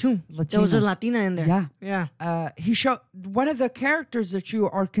Latinas too. There was a Latina in there. Yeah. He showed one of the characters that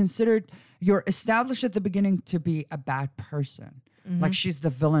you're established at the beginning to be a bad person. Like she's the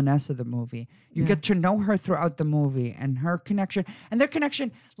villainess of the movie. You get to know her throughout the movie and her connection. And their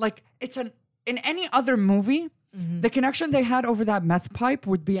connection, like in any other movie, the connection they had over that meth pipe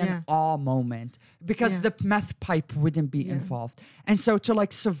would be an awe moment because the meth pipe wouldn't be involved. And so to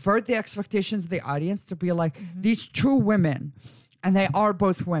like subvert the expectations of the audience to be like these two women, and they are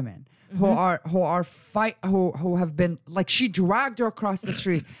both women who have been like, she dragged her across the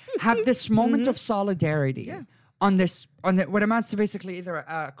street, have this moment of solidarity on what amounts to basically either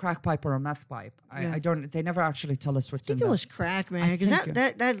a crack pipe or a meth pipe. They never actually tell us what's in there. I think it was crack, man, because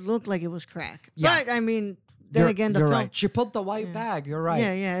that looked like it was crack. Yeah. But I mean, then again, the you're film. Right. She pulled the white bag. You're right.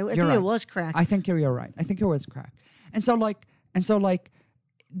 Yeah. I think it was crack. I think you're right. I think it was crack. And so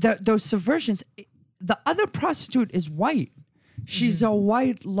those subversions. The other prostitute is white. She's a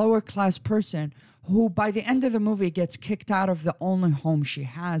white lower class person who, by the end of the movie, gets kicked out of the only home she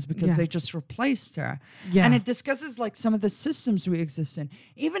has because they just replaced her. Yeah. And it discusses like some of the systems we exist in,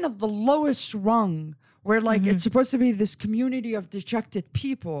 even of the lowest rung, where like it's supposed to be this community of dejected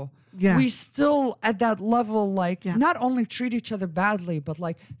people. Yeah. We still at that level like not only treat each other badly, but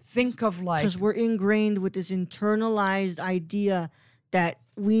like think of like, because we're ingrained with this internalized idea that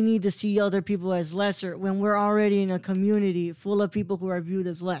we need to see other people as lesser when we're already in a community full of people who are viewed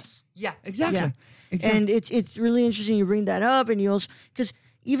as less. Yeah, exactly. Yeah. Exactly. And it's really interesting you bring that up, and you also, because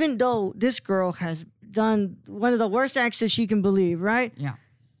even though this girl has done one of the worst acts that she can believe, right? Yeah.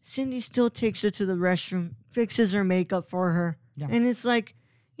 Cindy still takes her to the restroom, fixes her makeup for her. Yeah. And it's like,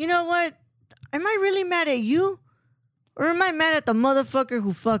 you know what? Am I really mad at you? Or am I mad at the motherfucker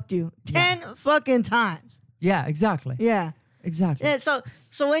who fucked you 10 fucking times? Yeah, exactly. Yeah. Exactly. Yeah,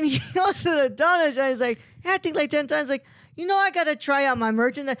 so when he goes to the donut shop, he's like, I think like 10 times, like, I gotta try out my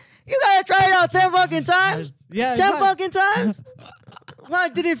merchandise. You gotta try it out 10 fucking times? Yeah, 10 exactly. fucking times?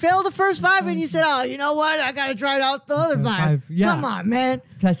 What, did it fail the first 5 and you said, oh, you know what? I gotta try it out the other 5. Yeah. Come on, man.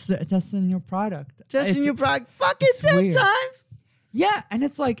 Testing your product. Testing your product fucking it's 10 weird. times? Yeah, and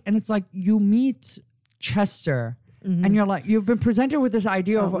it's like you meet Chester and you're like, you've been presented with this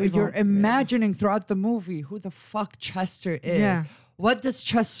idea of we've you're all- imagining throughout the movie who the fuck Chester is. Yeah. What does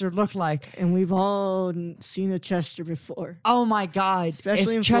Chester look like? And we've all seen a Chester before. Oh my God.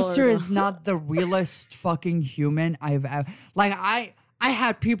 Especially if in Chester Florida. is not the realest fucking human I've ever, like I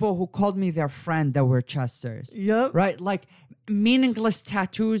had people who called me their friend that were Chesters. Yep. Right? Like meaningless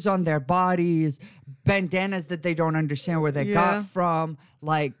tattoos on their bodies, bandanas that they don't understand where they Yeah. got from,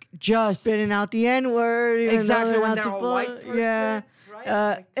 like just Spitting out the N-word. even Exactly, though when not they're a supposed- white person, Yeah.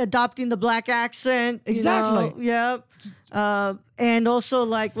 right? Adopting the black accent. Exactly. Yep. And also,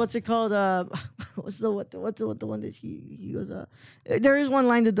 like, what's it called? What's the one that he goes? There is one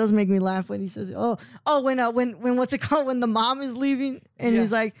line that does make me laugh when he says, when what's it called? When the mom is leaving and Yeah.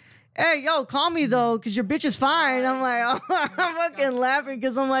 he's like, hey, yo, call me though, because your bitch is fine. I'm like, I'm fucking laughing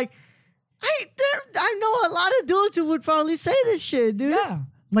because I'm like, I know a lot of dudes who would probably say this shit, dude. Yeah.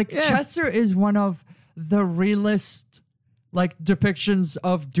 Like Yeah. Chester is one of the realest like depictions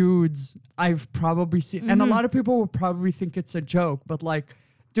of dudes I've probably seen. And a lot of people will probably think it's a joke, but like,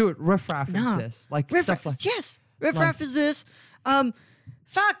 dude, riffraff No. exists. Like Riff stuff Raff, like yes. Riff Raff is this.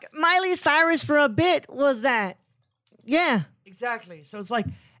 Fuck, Miley Cyrus for a bit was that. Yeah. Exactly. So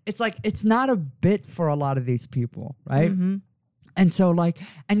it's not a bit for a lot of these people, right? And so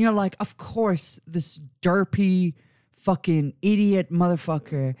and you're like, of course, this derpy fucking idiot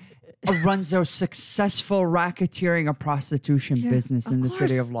motherfucker runs a successful racketeering and prostitution business in the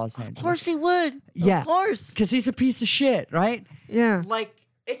city of Los Angeles. Of course he would. Yeah. Of course. Because he's a piece of shit, right? Yeah. Like,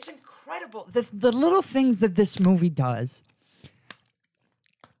 it's incredible. The little things that this movie does.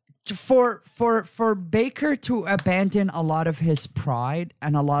 For Baker to abandon a lot of his pride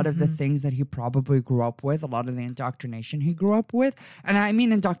and a lot of the things that he probably grew up with, a lot of the indoctrination he grew up with, and I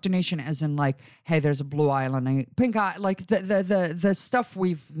mean indoctrination as in like, hey, there's a blue island, a pink eye, like the stuff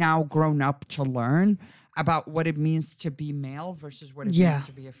we've now grown up to learn about what it means to be male versus what it means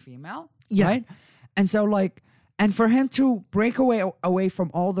to be a female, right? And so and for him to break away from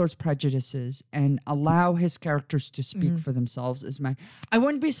all those prejudices and allow his characters to speak for themselves is I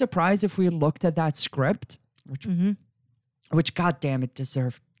wouldn't be surprised if we looked at that script, which goddamn it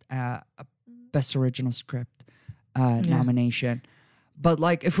deserved a Best Original Script nomination. But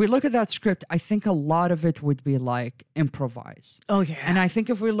like, if we look at that script, I think a lot of it would be like improvised. Oh yeah. And I think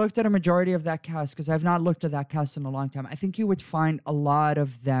if we looked at a majority of that cast, because I've not looked at that cast in a long time, I think you would find a lot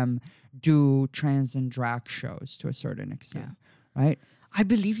of them do trans and drag shows to a certain extent, right? I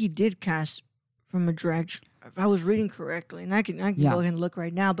believe he did cast from a drag. If I was reading correctly, and I can go ahead and look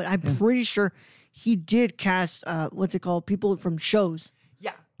right now, but I'm pretty sure he did cast what's it called? People from shows.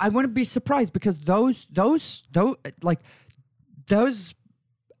 Yeah, I wouldn't be surprised because those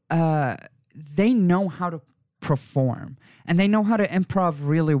they know how to perform and they know how to improv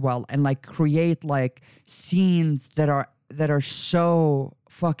really well and like create like scenes that are so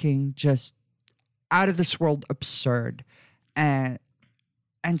fucking just out of this world absurd. And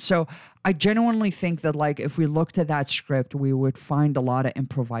so I genuinely think that like if we looked at that script, we would find a lot of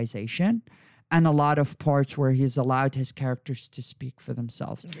improvisation and a lot of parts where he's allowed his characters to speak for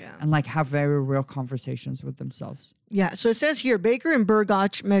themselves and like have very real conversations with themselves. Yeah, so it says here, Baker and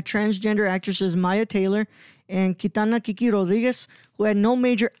Burgach met transgender actresses Maya Taylor and Kitana Kiki Rodriguez, who had no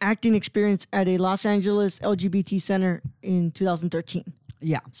major acting experience at a Los Angeles LGBT center in 2013.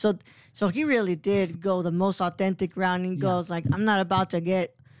 Yeah. So he really did go the most authentic route and goes like, I'm not about to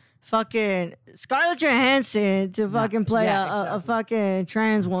get fucking Scarlett Johansson to fucking play a fucking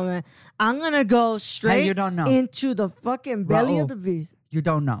trans woman. I'm gonna go straight you don't know. into the fucking belly Raul. of the beast. You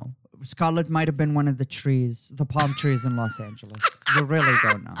don't know. Scarlett might have been one of the trees, the palm trees in Los Angeles. You really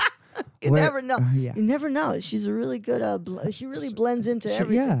don't know. You Where- never know. yeah. You never know. She's a really good. She really blends into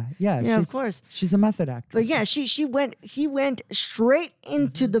everything. Yeah. Yeah, of she's- course. She's a method actress. But yeah, he went straight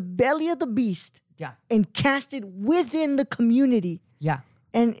into the belly of the beast Yeah. and cast it within the community. Yeah.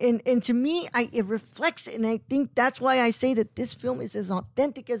 And to me, it reflects it, and I think that's why I say that this film is as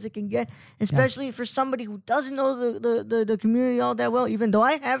authentic as it can get, especially for somebody who doesn't know the community all that well. Even though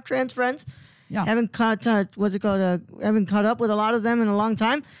I have trans friends, haven't caught haven't caught up with a lot of them in a long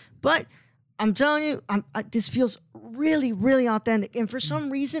time, but I'm telling you, this feels really, really authentic. And for some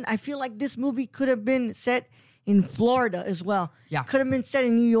reason, I feel like this movie could have been set in Florida as well. Yeah. Could have been set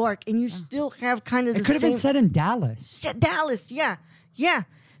in New York, and you still have kind of the It could have been set in Dallas. Dallas, yeah.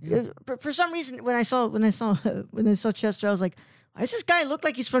 For some reason, when I saw Chester, I was like, why does this guy look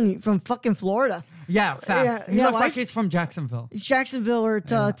like he's from fucking Florida? Yeah, facts. He looks like he's from Jacksonville. Jacksonville or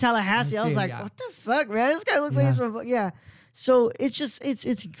Tallahassee. I was like, what the fuck, man? This guy looks like he's from So it's just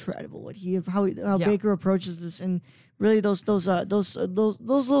it's incredible how Baker approaches this, and really those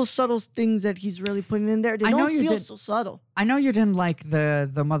little subtle things that he's really putting in there. They don't feel so subtle. I know you didn't like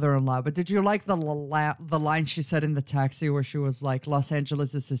the mother-in-law, but did you like the line she said in the taxi where she was like, "Los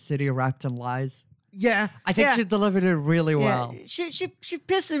Angeles is a city wrapped in lies"? Yeah, I think she delivered it really well. She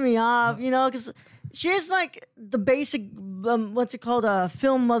pissing me off, because she's like the basic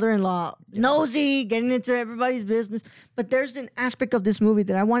film mother-in-law, nosy, getting into everybody's business. But there's an aspect of this movie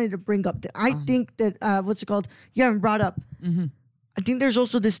that I wanted to bring up that I think that you haven't brought up. Mm-hmm. I think there's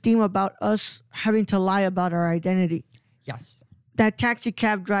also this theme about us having to lie about our identity. Yes. That taxi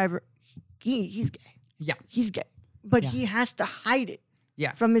cab driver, he's gay. Yeah. He's gay, but he has to hide it.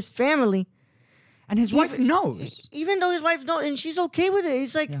 Yeah. From his family. And his wife knows. Even though his wife knows, and she's okay with it.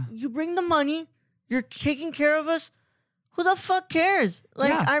 He's like, you bring the money, you're taking care of us. Who the fuck cares?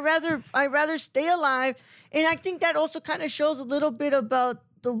 Like, I rather stay alive. And I think that also kind of shows a little bit about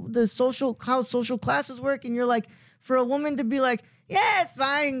how social classes work. And you're like, for a woman to be like, yeah, it's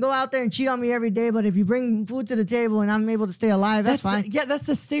fine, go out there and cheat on me every day, but if you bring food to the table and I'm able to stay alive, that's fine. That's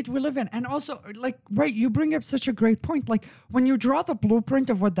the state we live in. And also, you bring up such a great point. Like, when you draw the blueprint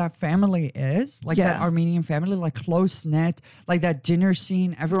of what that family is, that Armenian family, like close-knit, like that dinner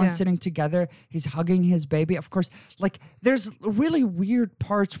scene, everyone sitting together, he's hugging his baby. Of course, like, there's really weird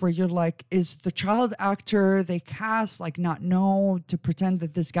parts where you're like, is the child actor they cast, like, not know to pretend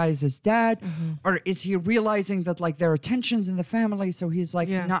that this guy is his dad? Mm-hmm. Or is he realizing that, like, there are tensions in the family, so he's like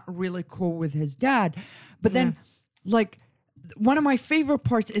not really cool with his dad? But then like one of my favorite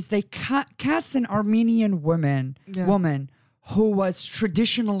parts is they cast an Armenian woman who was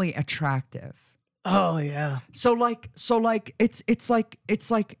traditionally attractive. Oh yeah. So it's like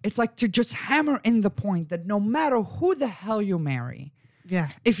to just hammer in the point that no matter who the hell you marry,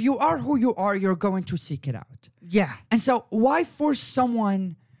 if you are who you are, you're going to seek it out. Yeah. And so why force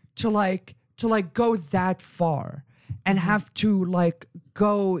someone to go that far? And have to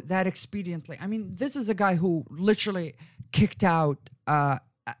go that expediently. I mean, this is a guy who literally kicked out a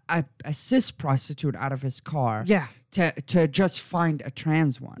cis prostitute out of his car. Yeah. To just find a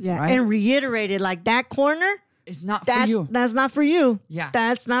trans one. Yeah. Right? And reiterated, like, that corner is not for you. That's not for you. Yeah.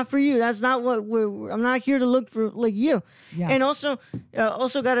 That's not for you. That's not what I'm not here to look for like you. Yeah. And also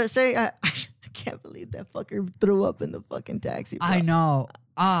gotta say, I can't believe that fucker threw up in the fucking taxi. Bro. I know.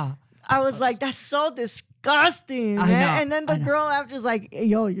 I was like, that's so disgusting, man. And then the girl after was like, hey,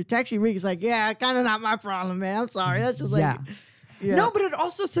 yo, your taxi rig is like, yeah, kind of not my problem, man. I'm sorry. That's just like, No, but it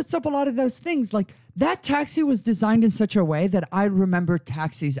also sets up a lot of those things. Like, that taxi was designed in such a way that I remember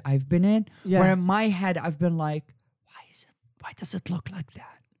taxis I've been in, where in my head I've been like, why does it look like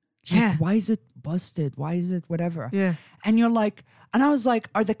that? Like, why is it busted? Why is it whatever? Yeah. And you're like, and I was like,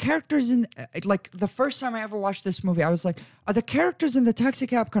 are the characters in, like, the first time I ever watched this movie, I was like, are the characters in the taxi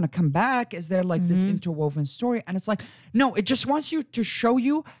cab going to come back? Is there like this interwoven story? And it's like, no, it just wants you to show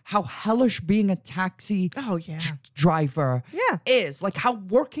you how hellish being a taxi driver is. Like, how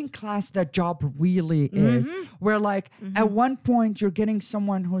working class that job really is. Where like, at one point you're getting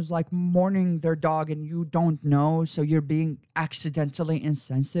someone who's like mourning their dog and you don't know, so you're being accidentally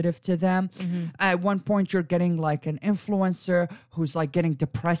insensitive to them. At one point you're getting like an influencer who's like getting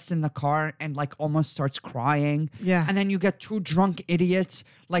depressed in the car and like almost starts crying. Yeah. And then you get two drunk idiots,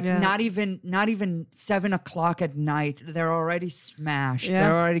 like not even 7 o'clock at night. They're already smashed. Yeah.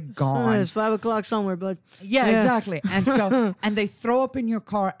 They're already gone. It's 5 o'clock somewhere, bud. Yeah, exactly. And so, and they throw up in your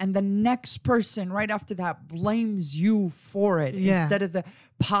car, and the next person right after that blames you for it instead of the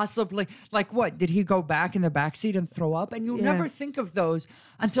possibly, like, what? Did he go back in the backseat and throw up? And you never think of those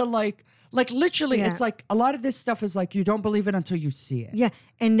until like literally, it's like a lot of this stuff is like you don't believe it until you see it. Yeah.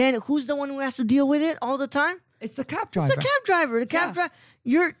 And then who's the one who has to deal with it all the time? It's the cab driver. It's the cab driver. The cab driver.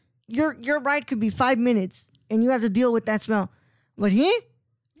 Your ride could be 5 minutes, and you have to deal with that smell. But he's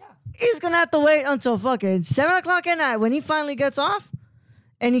gonna have to wait until fucking 7 o'clock at night when he finally gets off,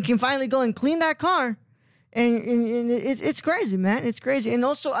 and he can finally go and clean that car. And it's crazy, man. It's crazy. And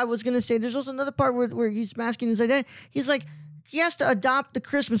also, I was gonna say, there's also another part where he's masking his identity. He's like, he has to adopt the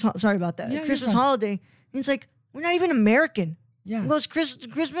Christmas. Sorry about that. Yeah, Christmas you're fine. holiday. And he's like, we're not even American. Yeah. He goes,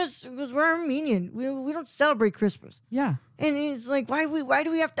 Christmas. He goes, we're Armenian. We don't celebrate Christmas. Yeah. And he's like, why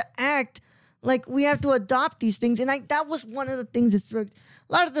do we have to act like we have to adopt these things? And that was one of the things that's a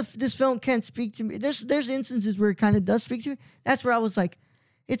lot of this film can't speak to me. There's instances where it kind of does speak to me. That's where I was like,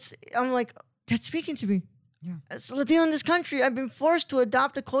 I'm like, that's speaking to me. Yeah. As a Latino in this country, I've been forced to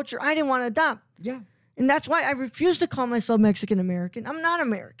adopt a culture I didn't want to adopt. Yeah. And that's why I refuse to call myself Mexican American. I'm not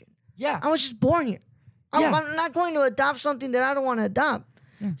American. Yeah. I was just born here. I'm Yeah. not going to adopt something that I don't want to adopt.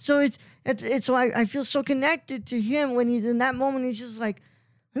 Yeah. So it's why I feel so connected to him when he's in that moment. He's just like,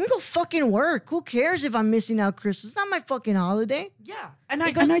 let me go fucking work. Who cares if I'm missing out Christmas? It's not my fucking holiday. Yeah. And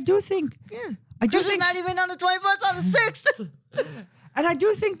I do think Yeah. I do Christmas think not even on the 21st, on the 6th. and I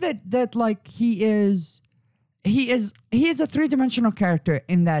do think that like he is a three-dimensional character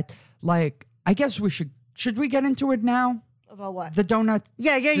in that, like, I guess we should we get into it now? About what? The donut.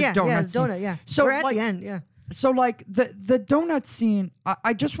 Yeah, the the donut scene. donut, yeah. So, We're at like, the end, yeah. So like the donut scene,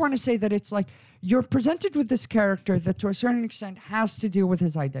 I just want to say that it's like you're presented with this character that to a certain extent has to deal with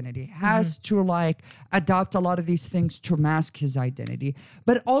his identity, has to like adopt a lot of these things to mask his identity,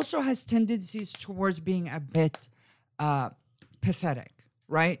 but also has tendencies towards being a bit pathetic,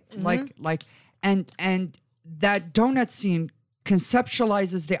 right? Like and that donut scene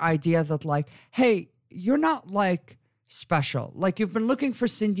conceptualizes the idea that like, hey, you're not like special. Like you've been looking for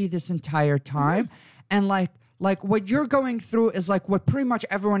Cindy this entire time, and like what you're going through is like what pretty much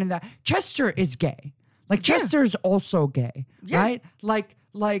everyone in that Chester is gay. Like Chester is also gay, right? Like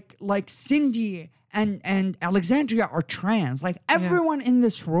Cindy and Alexandria are trans. Like everyone in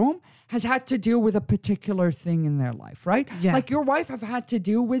this room has had to deal with a particular thing in their life, right? Yeah. Like your wife have had to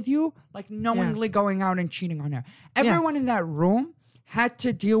deal with you, like knowingly going out and cheating on her. Everyone in that room had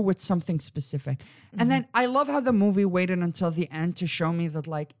to deal with something specific. And then I love how the movie waited until the end to show me that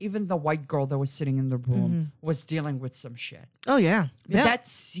like even the white girl that was sitting in the room was dealing with some shit. Oh, yeah. But that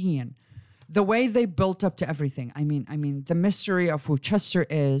scene, the way they built up to everything, I mean, the mystery of who Chester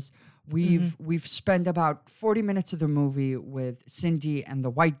is, we've spent about 40 minutes of the movie with Cindy and the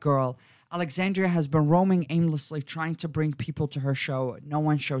white girl. Alexandria has been roaming aimlessly trying to bring people to her show. No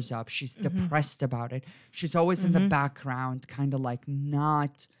one shows up. She's depressed about it. She's always in the background, kind of like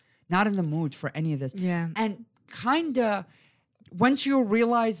not in the mood for any of this. Yeah. And kind of once you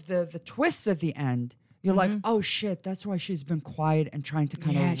realize the twists at the end, you're like, oh shit, that's why she's been quiet and trying to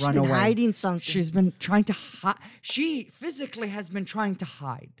kind of run she's been away. hiding something. She's been trying to hide. She physically has been trying to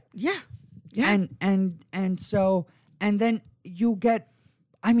hide. Yeah. Yeah. And so then you get,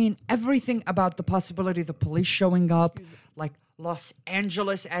 I mean, everything about the possibility of the police showing up, like Los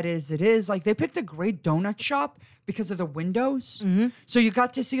Angeles as it is. Like they picked a great donut shop because of the windows. So you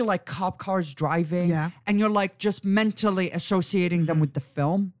got to see like cop cars driving. Yeah. And you're like just mentally associating them with the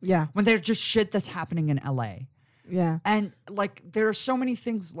film. Yeah. When they're just shit that's happening in LA. Yeah. And like there are so many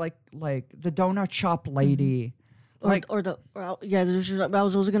things like the donut shop lady. I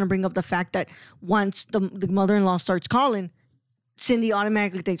was also gonna bring up the fact that once the mother-in-law starts calling, Cindy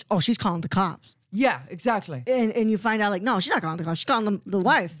automatically thinks, oh, she's calling the cops. Yeah, exactly. And you find out like, no, she's not calling the cops. She's calling the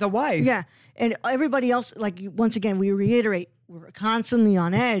wife. The wife. Yeah. And everybody else, like, once again, we reiterate, we're constantly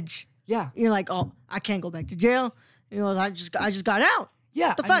on edge. Yeah. You're like, oh, I can't go back to jail. You know, I just got out. Yeah.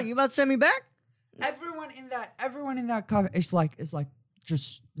 What the fuck? You about to send me back? Everyone in that cover is like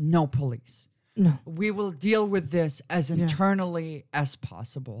just no police. No. We will deal with this as internally as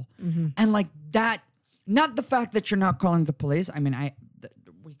possible. And like that, not the fact that you're not calling the police. I mean,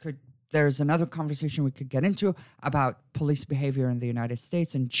 there's another conversation we could get into about police behavior in the United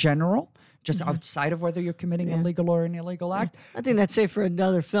States in general, just outside of whether you're committing illegal or an illegal act. I think that's safe for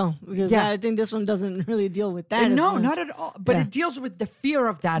another film because I think this one doesn't really deal with that. No, not at all. But it deals with the fear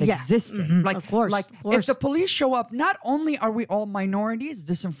of that existing. Like, of course. If the police show up, not only are we all minorities,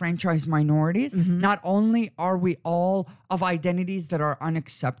 disenfranchised minorities, not only are we all of identities that are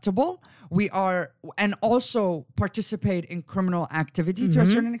unacceptable, we are, and also participate in criminal activity to a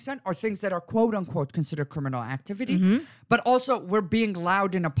certain extent, or things that are quote unquote considered criminal activity, but also we're being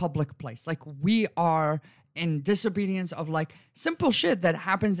loud in a public place. Like we are in disobedience of like simple shit that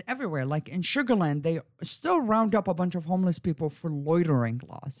happens everywhere. Like in Sugarland, they still round up a bunch of homeless people for loitering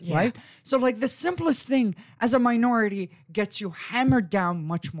laws, right? So like the simplest thing as a minority gets you hammered down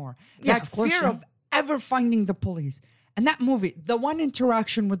much more. That fear of ever finding the police. And that movie, the one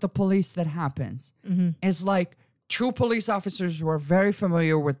interaction with the police that happens is like two police officers who are very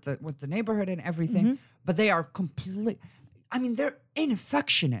familiar with the neighborhood and everything, but they are they're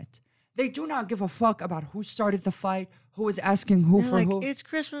inaffectionate. They do not give a fuck about who started the fight, who is asking who They're for like, who. it's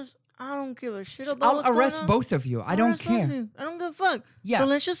Christmas. I don't give a shit about I'll what's arrest going on. both of you. I don't Arrest both of care. you. I don't give a fuck. Yeah. So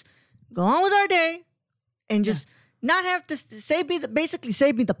let's just go on with our day and just not have to basically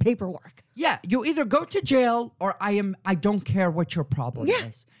save me the paperwork. Yeah, you either go to jail or I don't care what your problem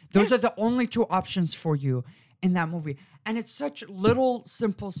is. Those are the only two options for you in that movie. And it's such little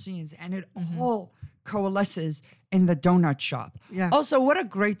simple scenes and it all coalesces in the donut shop. Yeah. Also, what a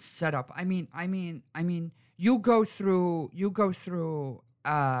great setup. I mean, you go through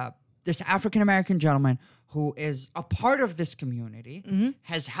this African American gentleman who is a part of this community,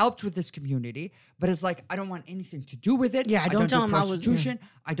 has helped with this community, but is like, I don't want anything to do with it. Yeah, I don't tell do him I was- prostitution.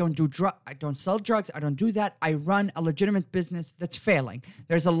 I don't do I don't sell drugs. I don't do that. I run a legitimate business that's failing.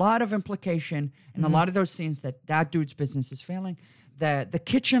 There's a lot of implication in a lot of those scenes that dude's business is failing. The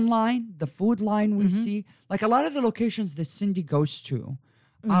kitchen line, the food line we see, like a lot of the locations that Cindy goes to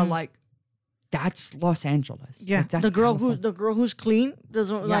are like, that's Los Angeles. Yeah, Like, that's the girl California. who's clean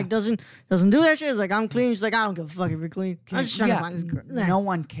doesn't do that shit. It's like, I'm clean. She's like, I don't give a fuck if you're clean. I'm just trying to find this girl. Nah. No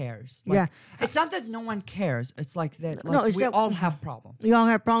one cares. Like, Yeah. It's not that no one cares. It's like that. Like, No, it's we that- all have problems. We all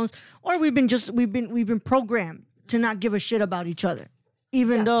have problems, or we've been programmed to not give a shit about each other,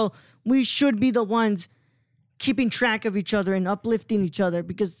 even though we should be the ones keeping track of each other and uplifting each other.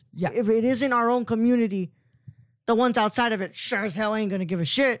 Because if it isn't our own community, the ones outside of it sure as hell ain't gonna give a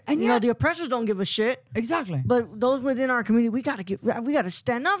shit. And you know, the oppressors don't give a shit. Exactly. But those within our community, we gotta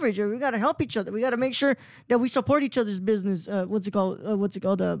stand up for each other. We gotta help each other. We gotta make sure that we support each other's business. What's it called?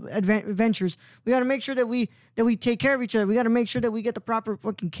 Adventures. We gotta make sure that we take care of each other. We gotta make sure that we get the proper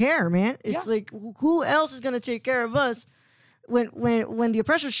fucking care, man. It's like, who else is gonna take care of us when the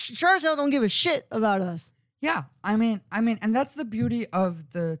oppressors sure as hell don't give a shit about us? Yeah, I mean, and that's the beauty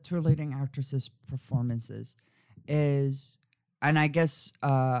of the two leading actresses' performances, and I guess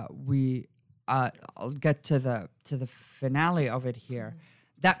I'll get to the finale of it here.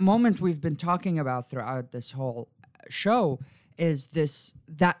 That moment we've been talking about throughout this whole show is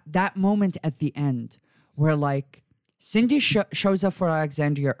that moment at the end where like Cindy shows up for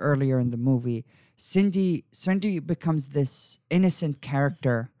Alexandria earlier in the movie. Cindy becomes this innocent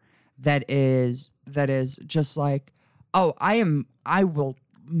character that is just like, oh, I will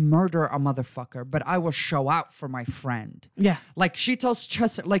murder a motherfucker, but I will show out for my friend. Yeah. Like she tells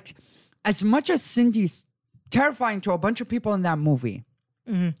Chester, like as much as Cindy's terrifying to a bunch of people in that movie,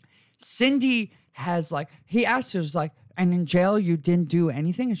 Cindy has like, he asks her, like, and in jail you didn't do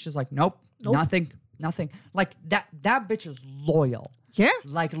anything? And she's like, nope. Nothing. Like that bitch is loyal. Yeah.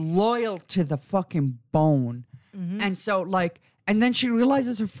 Like loyal to the fucking bone. And so like, and then she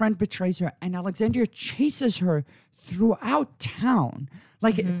realizes her friend betrays her and Alexandria chases her throughout town.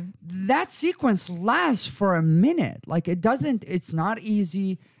 Like that sequence lasts for a minute. Like it's not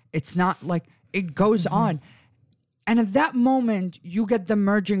easy. It's not like, it goes on. And at that moment, you get the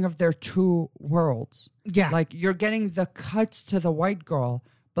merging of their two worlds. Yeah. Like you're getting the cuts to the white girl,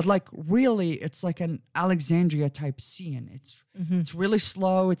 but like really it's like an Alexandria type scene. It's really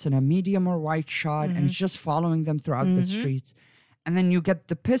slow. It's in a medium or wide shot and it's just following them throughout the streets. And then you get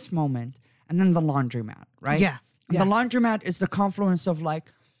the piss moment and then the laundromat, right? Yeah. And the laundromat is the confluence of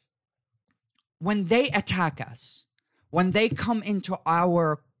like, when they attack us, when they come into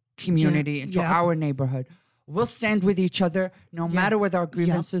our community, into our neighborhood, we'll stand with each other no matter what our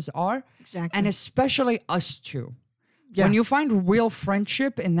grievances are. Exactly. And especially us two. When you find real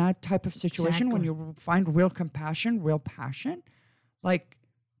friendship in that type of situation, when you find real compassion, real passion, like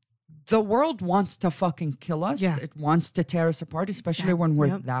the world wants to fucking kill us. Yeah. It wants to tear us apart, especially when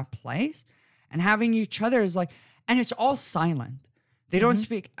we're that place. And having each other is like, and it's all silent. They don't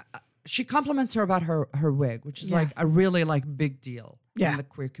speak. She compliments her about her wig, which is like a really like big deal in the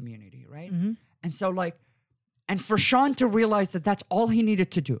queer community, right? And so like, and for Sean to realize that that's all he needed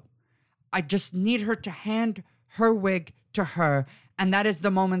to do. I just need her to hand her wig to her. And that is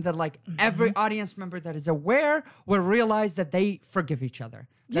the moment that like every audience member that is aware will realize that they forgive each other,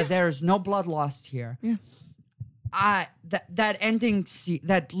 that there is no blood lost here. Yeah. That ending scene,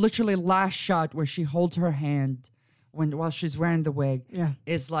 that literally last shot where she holds her hand while she's wearing the wig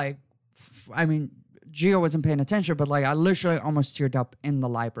is like, I mean, Gio wasn't paying attention, but like I literally almost teared up in the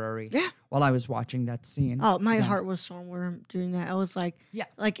library while I was watching that scene. Oh, my heart was so warm doing that. I was like, Yeah.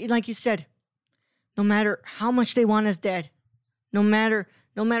 like you said, no matter how much they want us dead, no matter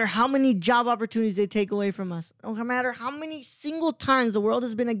how many job opportunities they take away from us, no matter how many single times the world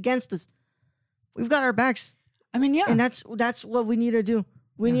has been against us, we've got our backs. I mean, yeah. And that's what we need to do.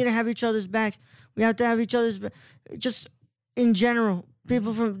 We need to have each other's backs. We have to have each other's, just in general,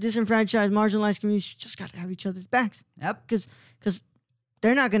 people from disenfranchised, marginalized communities just got to have each other's backs. Yep. Because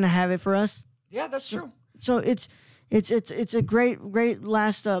they're not gonna have it for us. Yeah, that's true. So it's a great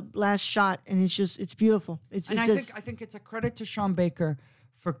last shot, and it's beautiful. And I think it's a credit to Sean Baker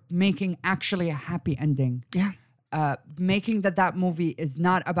for making actually a happy ending. Yeah. Making that movie is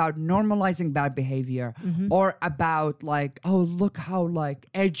not about normalizing bad behavior or about like, oh, look how like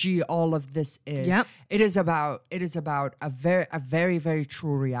edgy all of this is. Yep. It is about a very, very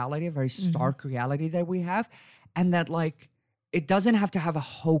true reality, a very stark reality that we have. And that like, it doesn't have to have a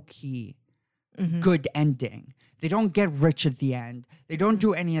hokey good ending. They don't get rich at the end. They don't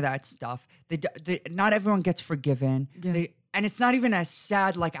do any of that stuff. Not everyone gets forgiven. Yeah. And it's not even a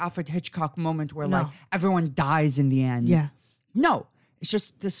sad, like, Alfred Hitchcock moment where, No. like, everyone dies in the end. Yeah. No. It's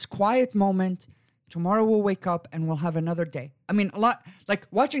just this quiet moment. Tomorrow we'll wake up and we'll have another day. I mean, a lot, like,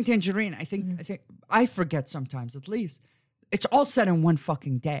 watching Tangerine, I think I forget sometimes, at least. It's all set in one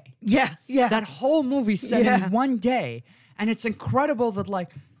fucking day. Yeah. That whole movie set in one day. And it's incredible that, like,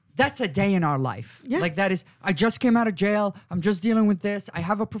 that's a day in our life. Yeah. Like that is, I just came out of jail. I'm just dealing with this. I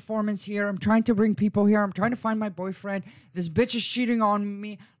have a performance here. I'm trying to bring people here. I'm trying to find my boyfriend. This bitch is cheating on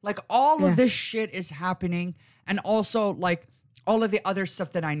me. Like all of this shit is happening. And also like all of the other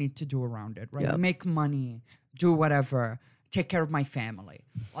stuff that I need to do around it, right? Yep. Make money, do whatever, take care of my family,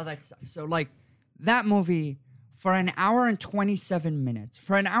 all that stuff. So like that movie for an hour and 27 minutes,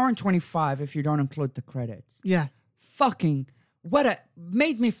 for an hour and 25 if you don't include the credits. Yeah. Fucking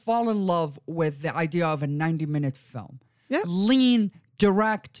made me fall in love with the idea of a 90-minute film. Yeah. Lean,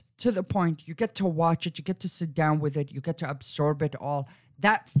 direct, to the point. You get to watch it. You get to sit down with it. You get to absorb it all.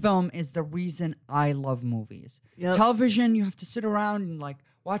 That film is the reason I love movies. Yep. Television, you have to sit around and like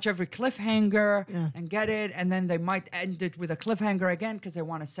watch every cliffhanger and get it. And then they might end it with a cliffhanger again because they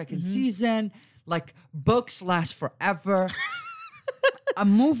want a second season. Like books last forever. A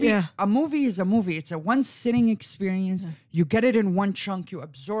movie is a movie. It's a one sitting experience. You get it in one chunk, you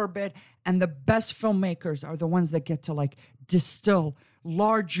absorb it, and the best filmmakers are the ones that get to like distill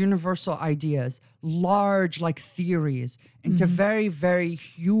large universal ideas, large like theories into very, very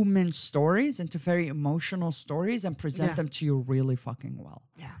human stories, into very emotional stories, and present them to you really fucking well.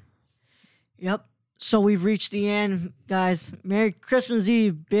 Yeah. Yep. So we've reached the end, guys. Merry Christmas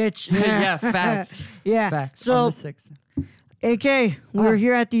Eve, bitch. Yeah, facts. Yeah. Facts. So On the 6th. AK, we're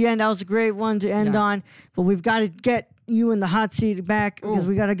here at the end. That was a great one to end on, but we've got to get you in the hot seat back because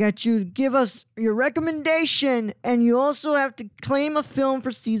we got to get you to give us your recommendation, and you also have to claim a film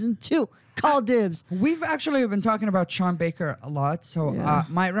for season 2. Call dibs. We've actually been talking about Sean Baker a lot, so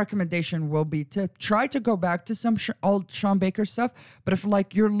my recommendation will be to try to go back to some old Sean Baker stuff, but if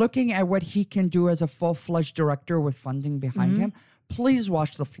like you're looking at what he can do as a full-fledged director with funding behind him, please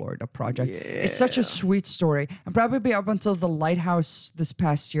watch The Florida Project. It's such a sweet story. And probably up until The Lighthouse this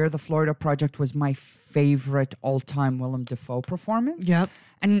past year, The Florida Project was my favorite all-time Willem Dafoe performance. Yep.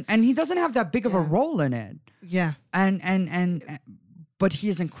 And he doesn't have that big of a role in it. Yeah. But he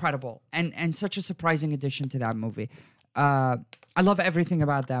is incredible and such a surprising addition to that movie. I love everything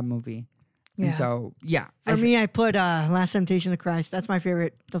about that movie. Yeah. And so, yeah. For me, I put Last Temptation of Christ. That's my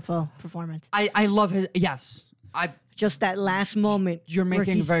favorite Dafoe performance. I love his, yes. Just that last moment. You're where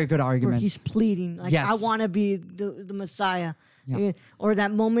making a he's- very good argument. Where he's pleading. Like, Yes. I want to be the Messiah. Yeah. Or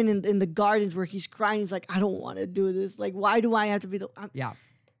that moment in the gardens where he's crying. He's like, I don't want to do this. Like, why do I have to be the... Yeah.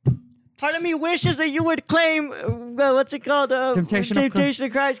 Part of me wishes that you would claim what's it called? Temptation of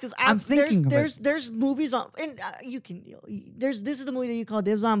Christ. Because I'm thinking of it. there's movies on, and you can this is the movie that you call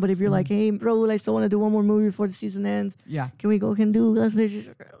dibs on. But if you're like, hey, bro, I still want to do one more movie before the season ends. Yeah. Can we go? Can do?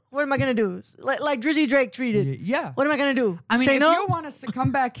 What am I gonna do? Like Drizzy Drake treated. Yeah. What am I gonna do? I mean, Say if no? you want us to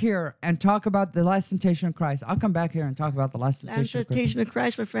come back here and talk about The Last Temptation of Christ, I'll come back here and talk about The Last Temptation of Christ. Temptation of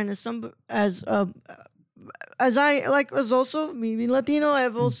Christ, my friend, as I like was also me being Latino,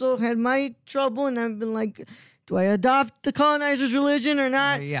 I've also had my trouble, and I've been like, do I adopt the colonizer's religion or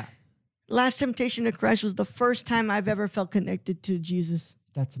not? Yeah. Last Temptation of Christ was the first time I've ever felt connected to Jesus,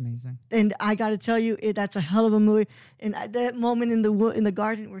 That's amazing. and I got to tell you, that's a hell of a movie. And at that moment in the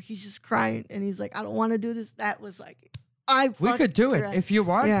garden where he's just crying and he's like, I don't want to do this. That was like, We could do it. If you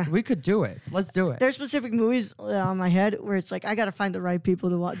want, Yeah. we could do it. Let's do it. There's specific movies on my head where it's like I got to find the right people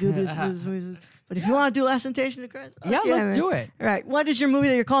to do this. Movies. But if you want to do Last Temptation of Christ, Yeah, let's man. do it. All right, what is your movie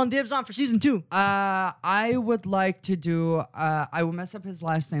that you're calling dibs on for season 2? I would like to do. I will mess up his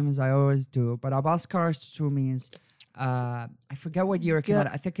last name as I always do, but Abbas Kiarostami means. I forget what year it came out.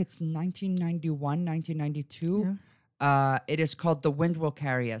 I think it's 1991, 1992. Yeah. It is called The Wind Will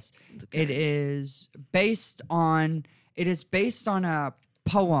Carry Us. It is based on a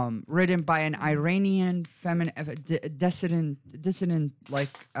poem written by an Iranian dissident like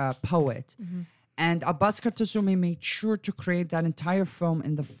poet. And Abbas Kartasumi made sure to create that entire film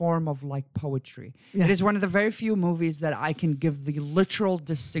in the form of like poetry. Yeah. It is one of the very few movies that I can give the literal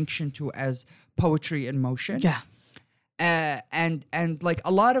distinction to as poetry in motion. Yeah. And like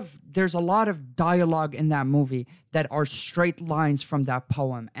there's a lot of dialogue in that movie that are straight lines from that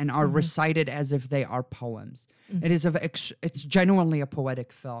poem and are recited as if they are poems. It's genuinely a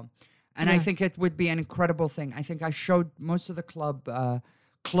poetic film. And I think it would be an incredible thing. I think I showed most of the club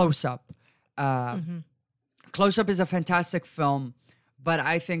Close Up. Close Up is a fantastic film, but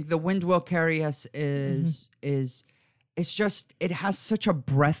I think The Wind Will Carry Us is it's just, it has such a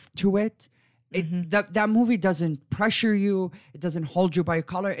breadth to it. That movie doesn't pressure you. It doesn't hold you by your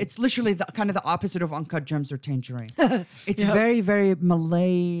collar. It's literally kind of the opposite of Uncut Gems or Tangerine. It's very, very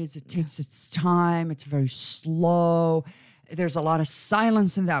malaise. It takes its time. It's very slow. There's a lot of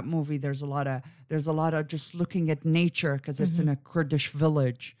silence in that movie. There's a lot of just looking at nature because it's in a Kurdish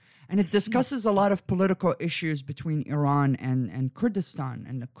village. And it discusses a lot of political issues between Iran and Kurdistan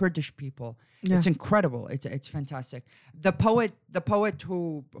and the Kurdish people. Yeah. It's incredible. It's fantastic. The poet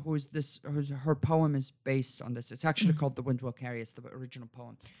who's her poem is based on this. It's actually called "The Wind Will Carry Us," the original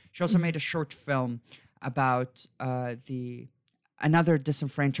poem. She also made a short film about another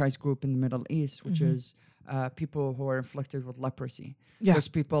disenfranchised group in the Middle East, which is people who are inflicted with leprosy. Yeah. Those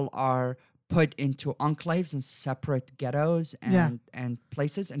people are put into enclaves and separate ghettos and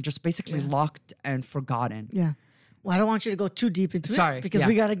places and just basically locked and forgotten. Yeah. Well, I don't want you to go too deep into it because yeah.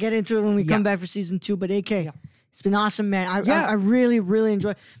 we got to get into it when we come back for season 2. But AK, it's been awesome, man. I really, really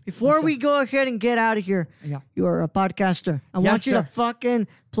enjoy. Before we go ahead and get out of here, you are a podcaster. I want you to fucking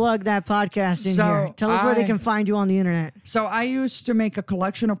plug that podcast in here. Tell us where they can find you on the internet. So I used to make a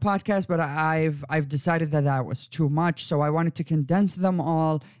collection of podcasts, but I've decided that was too much. So I wanted to condense them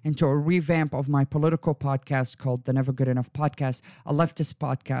all into a revamp of my political podcast called The Never Good Enough Podcast, a leftist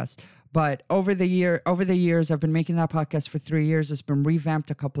podcast. But over the years, I've been making that podcast for 3 years. It's been revamped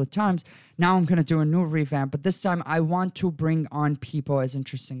a couple of times. Now I'm going to do a new revamp. But this time I want to bring on people as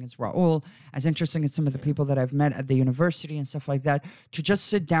interesting as Raul, as interesting as some of the people that I've met at the university and stuff like that, to just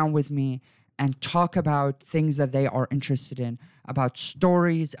sit down with me and talk about things that they are interested in, about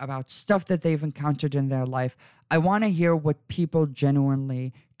stories, about stuff that they've encountered in their life. I want to hear what people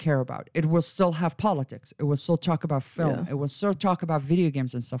genuinely care about. It will still have politics. It will still talk about film. Yeah. It will still talk about video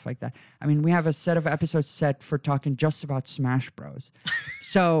games and stuff like that. I mean, we have a set of episodes set for talking just about Smash Bros.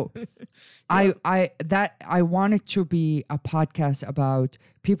 So I want it to be a podcast about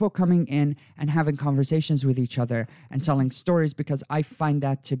people coming in and having conversations with each other and telling stories, because I find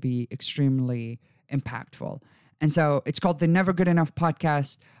that to be extremely impactful. And so it's called The Never Good Enough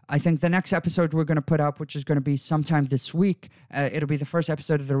Podcast. I think the next episode we're going to put up, which is going to be sometime this week, it'll be the first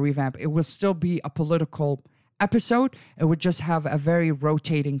episode of the revamp. It will still be a political episode. It would just have a very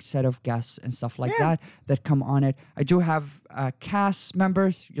rotating set of guests and stuff like that come on it. I do have cast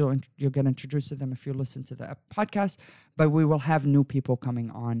members. You'll get introduced to them if you listen to the podcast, but we will have new people coming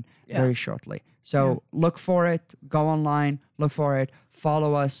on very shortly. So look for it. Go online. Look for it.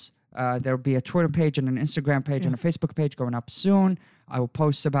 Follow us. There'll be a Twitter page and an Instagram page and a Facebook page going up soon. I will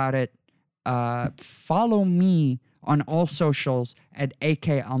post about it. Follow me on all socials at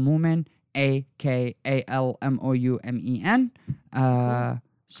AK Almumen, AKALMOUMEN.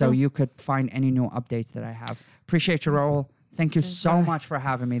 So you could find any new updates that I have. Appreciate you, Raul. Thank you so much for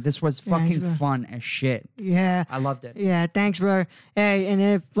having me. This was fucking fun as shit. Yeah. I loved it. Yeah, thanks, bro. Hey,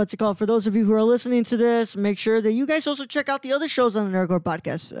 and for those of you who are listening to this, make sure that you guys also check out the other shows on the Nerdcore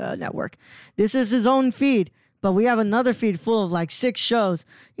Podcast Network. This is his own feed, but we have another feed full of like 6 shows.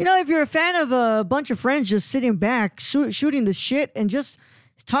 You know, if you're a fan of a bunch of friends just sitting back, shooting the shit and just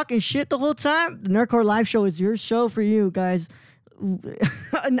talking shit the whole time, the Nerdcore Live Show is your show for you guys.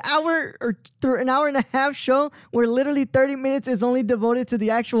 An hour and a half show where literally 30 minutes is only devoted to the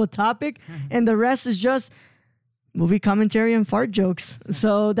actual topic and the rest is just movie commentary and fart jokes.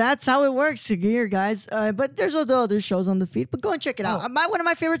 So that's how it works here, guys. But there's other shows on the feed, but go and check it out. One of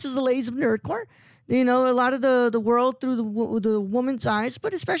my favorites is the Ladies of Nerdcore. You know, a lot of the world through the woman's eyes,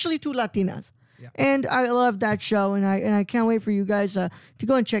 but especially two Latinas. Yeah. And I love that show, and I can't wait for you guys to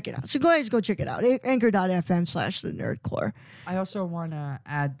go and check it out. So go check it out. Anchor.fm/thenerdcore. I also want to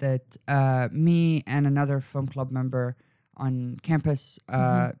add that me and another film club member on campus,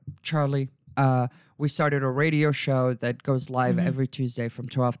 Charlie, we started a radio show that goes live every Tuesday from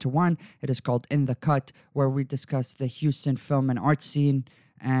 12 to 1. It is called In the Cut, where we discuss the Houston film and art scene.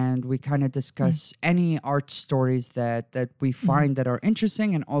 And we kind of discuss any art stories that we find that are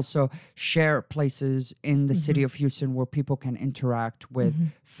interesting, and also share places in the city of Houston where people can interact with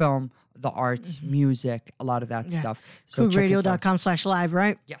film the arts, music, a lot of that stuff. So CougRadio.com/live,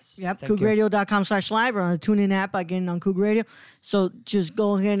 right? Yes. Yep, thank you. CougRadio.com/live or on the TuneIn app again on Coug Radio. So just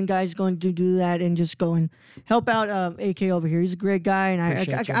go ahead and guys going to do that and just go and help out AK over here. He's a great guy and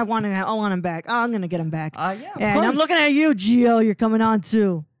I want him back. Oh, I'm gonna get him back. Yeah, and I'm looking at you, Gio. You're coming on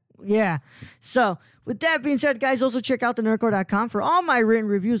too. Yeah. So with that being said, guys, also check out thenerdcore.com for all my written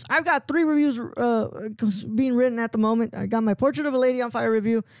reviews. I've got 3 reviews being written at the moment. I got my Portrait of a Lady on Fire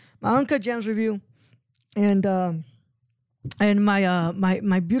review, my Uncut Gems review, and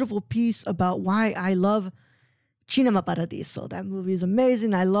my beautiful piece about why I love Cinema Paradiso. That movie is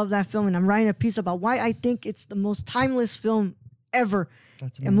amazing. I love that film, and I'm writing a piece about why I think it's the most timeless film ever.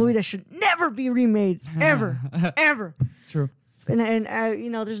 That's a movie that should never be remade, ever, ever. True. And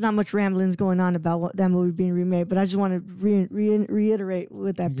there's not much ramblings going on about that movie being remade, but I just want to reiterate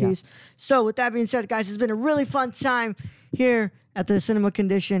with that piece. So with that being said, guys, it's been a really fun time here at the Cinema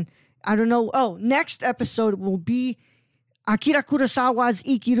Condition. I don't know. Oh, next episode will be Akira Kurosawa's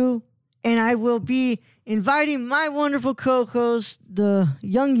Ikiru, and I will be inviting my wonderful co-host, the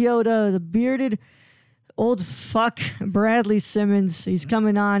young Yoda, the bearded old fuck, Bradley Simmons. He's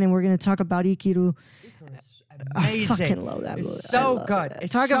coming on, and we're going to talk about Ikiru. Amazing. I fucking love that movie. It's so good.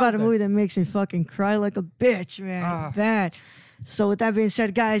 It's Talk so about good. a movie that makes me fucking cry like a bitch, man. Bad. So with that being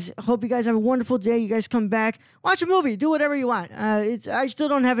said, guys, hope you guys have a wonderful day. You guys come back, watch a movie, do whatever you want. I still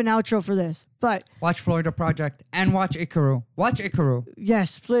don't have an outro for this, but watch Florida Project and watch Ikaru. Watch Ikaru.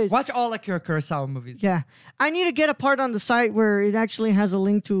 Yes, please. Watch all Akira Kurosawa movies. Yeah, I need to get a part on the site where it actually has a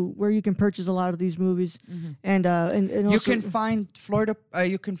link to where you can purchase a lot of these movies, and also, you can find Florida.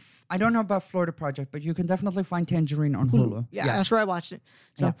 I don't know about Florida Project, but you can definitely find Tangerine on Hulu. Yeah, that's where I watched it.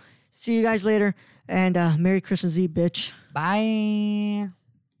 So see you guys later, and Merry Christmas Eve, bitch. Bye.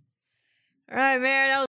 All right, man. That was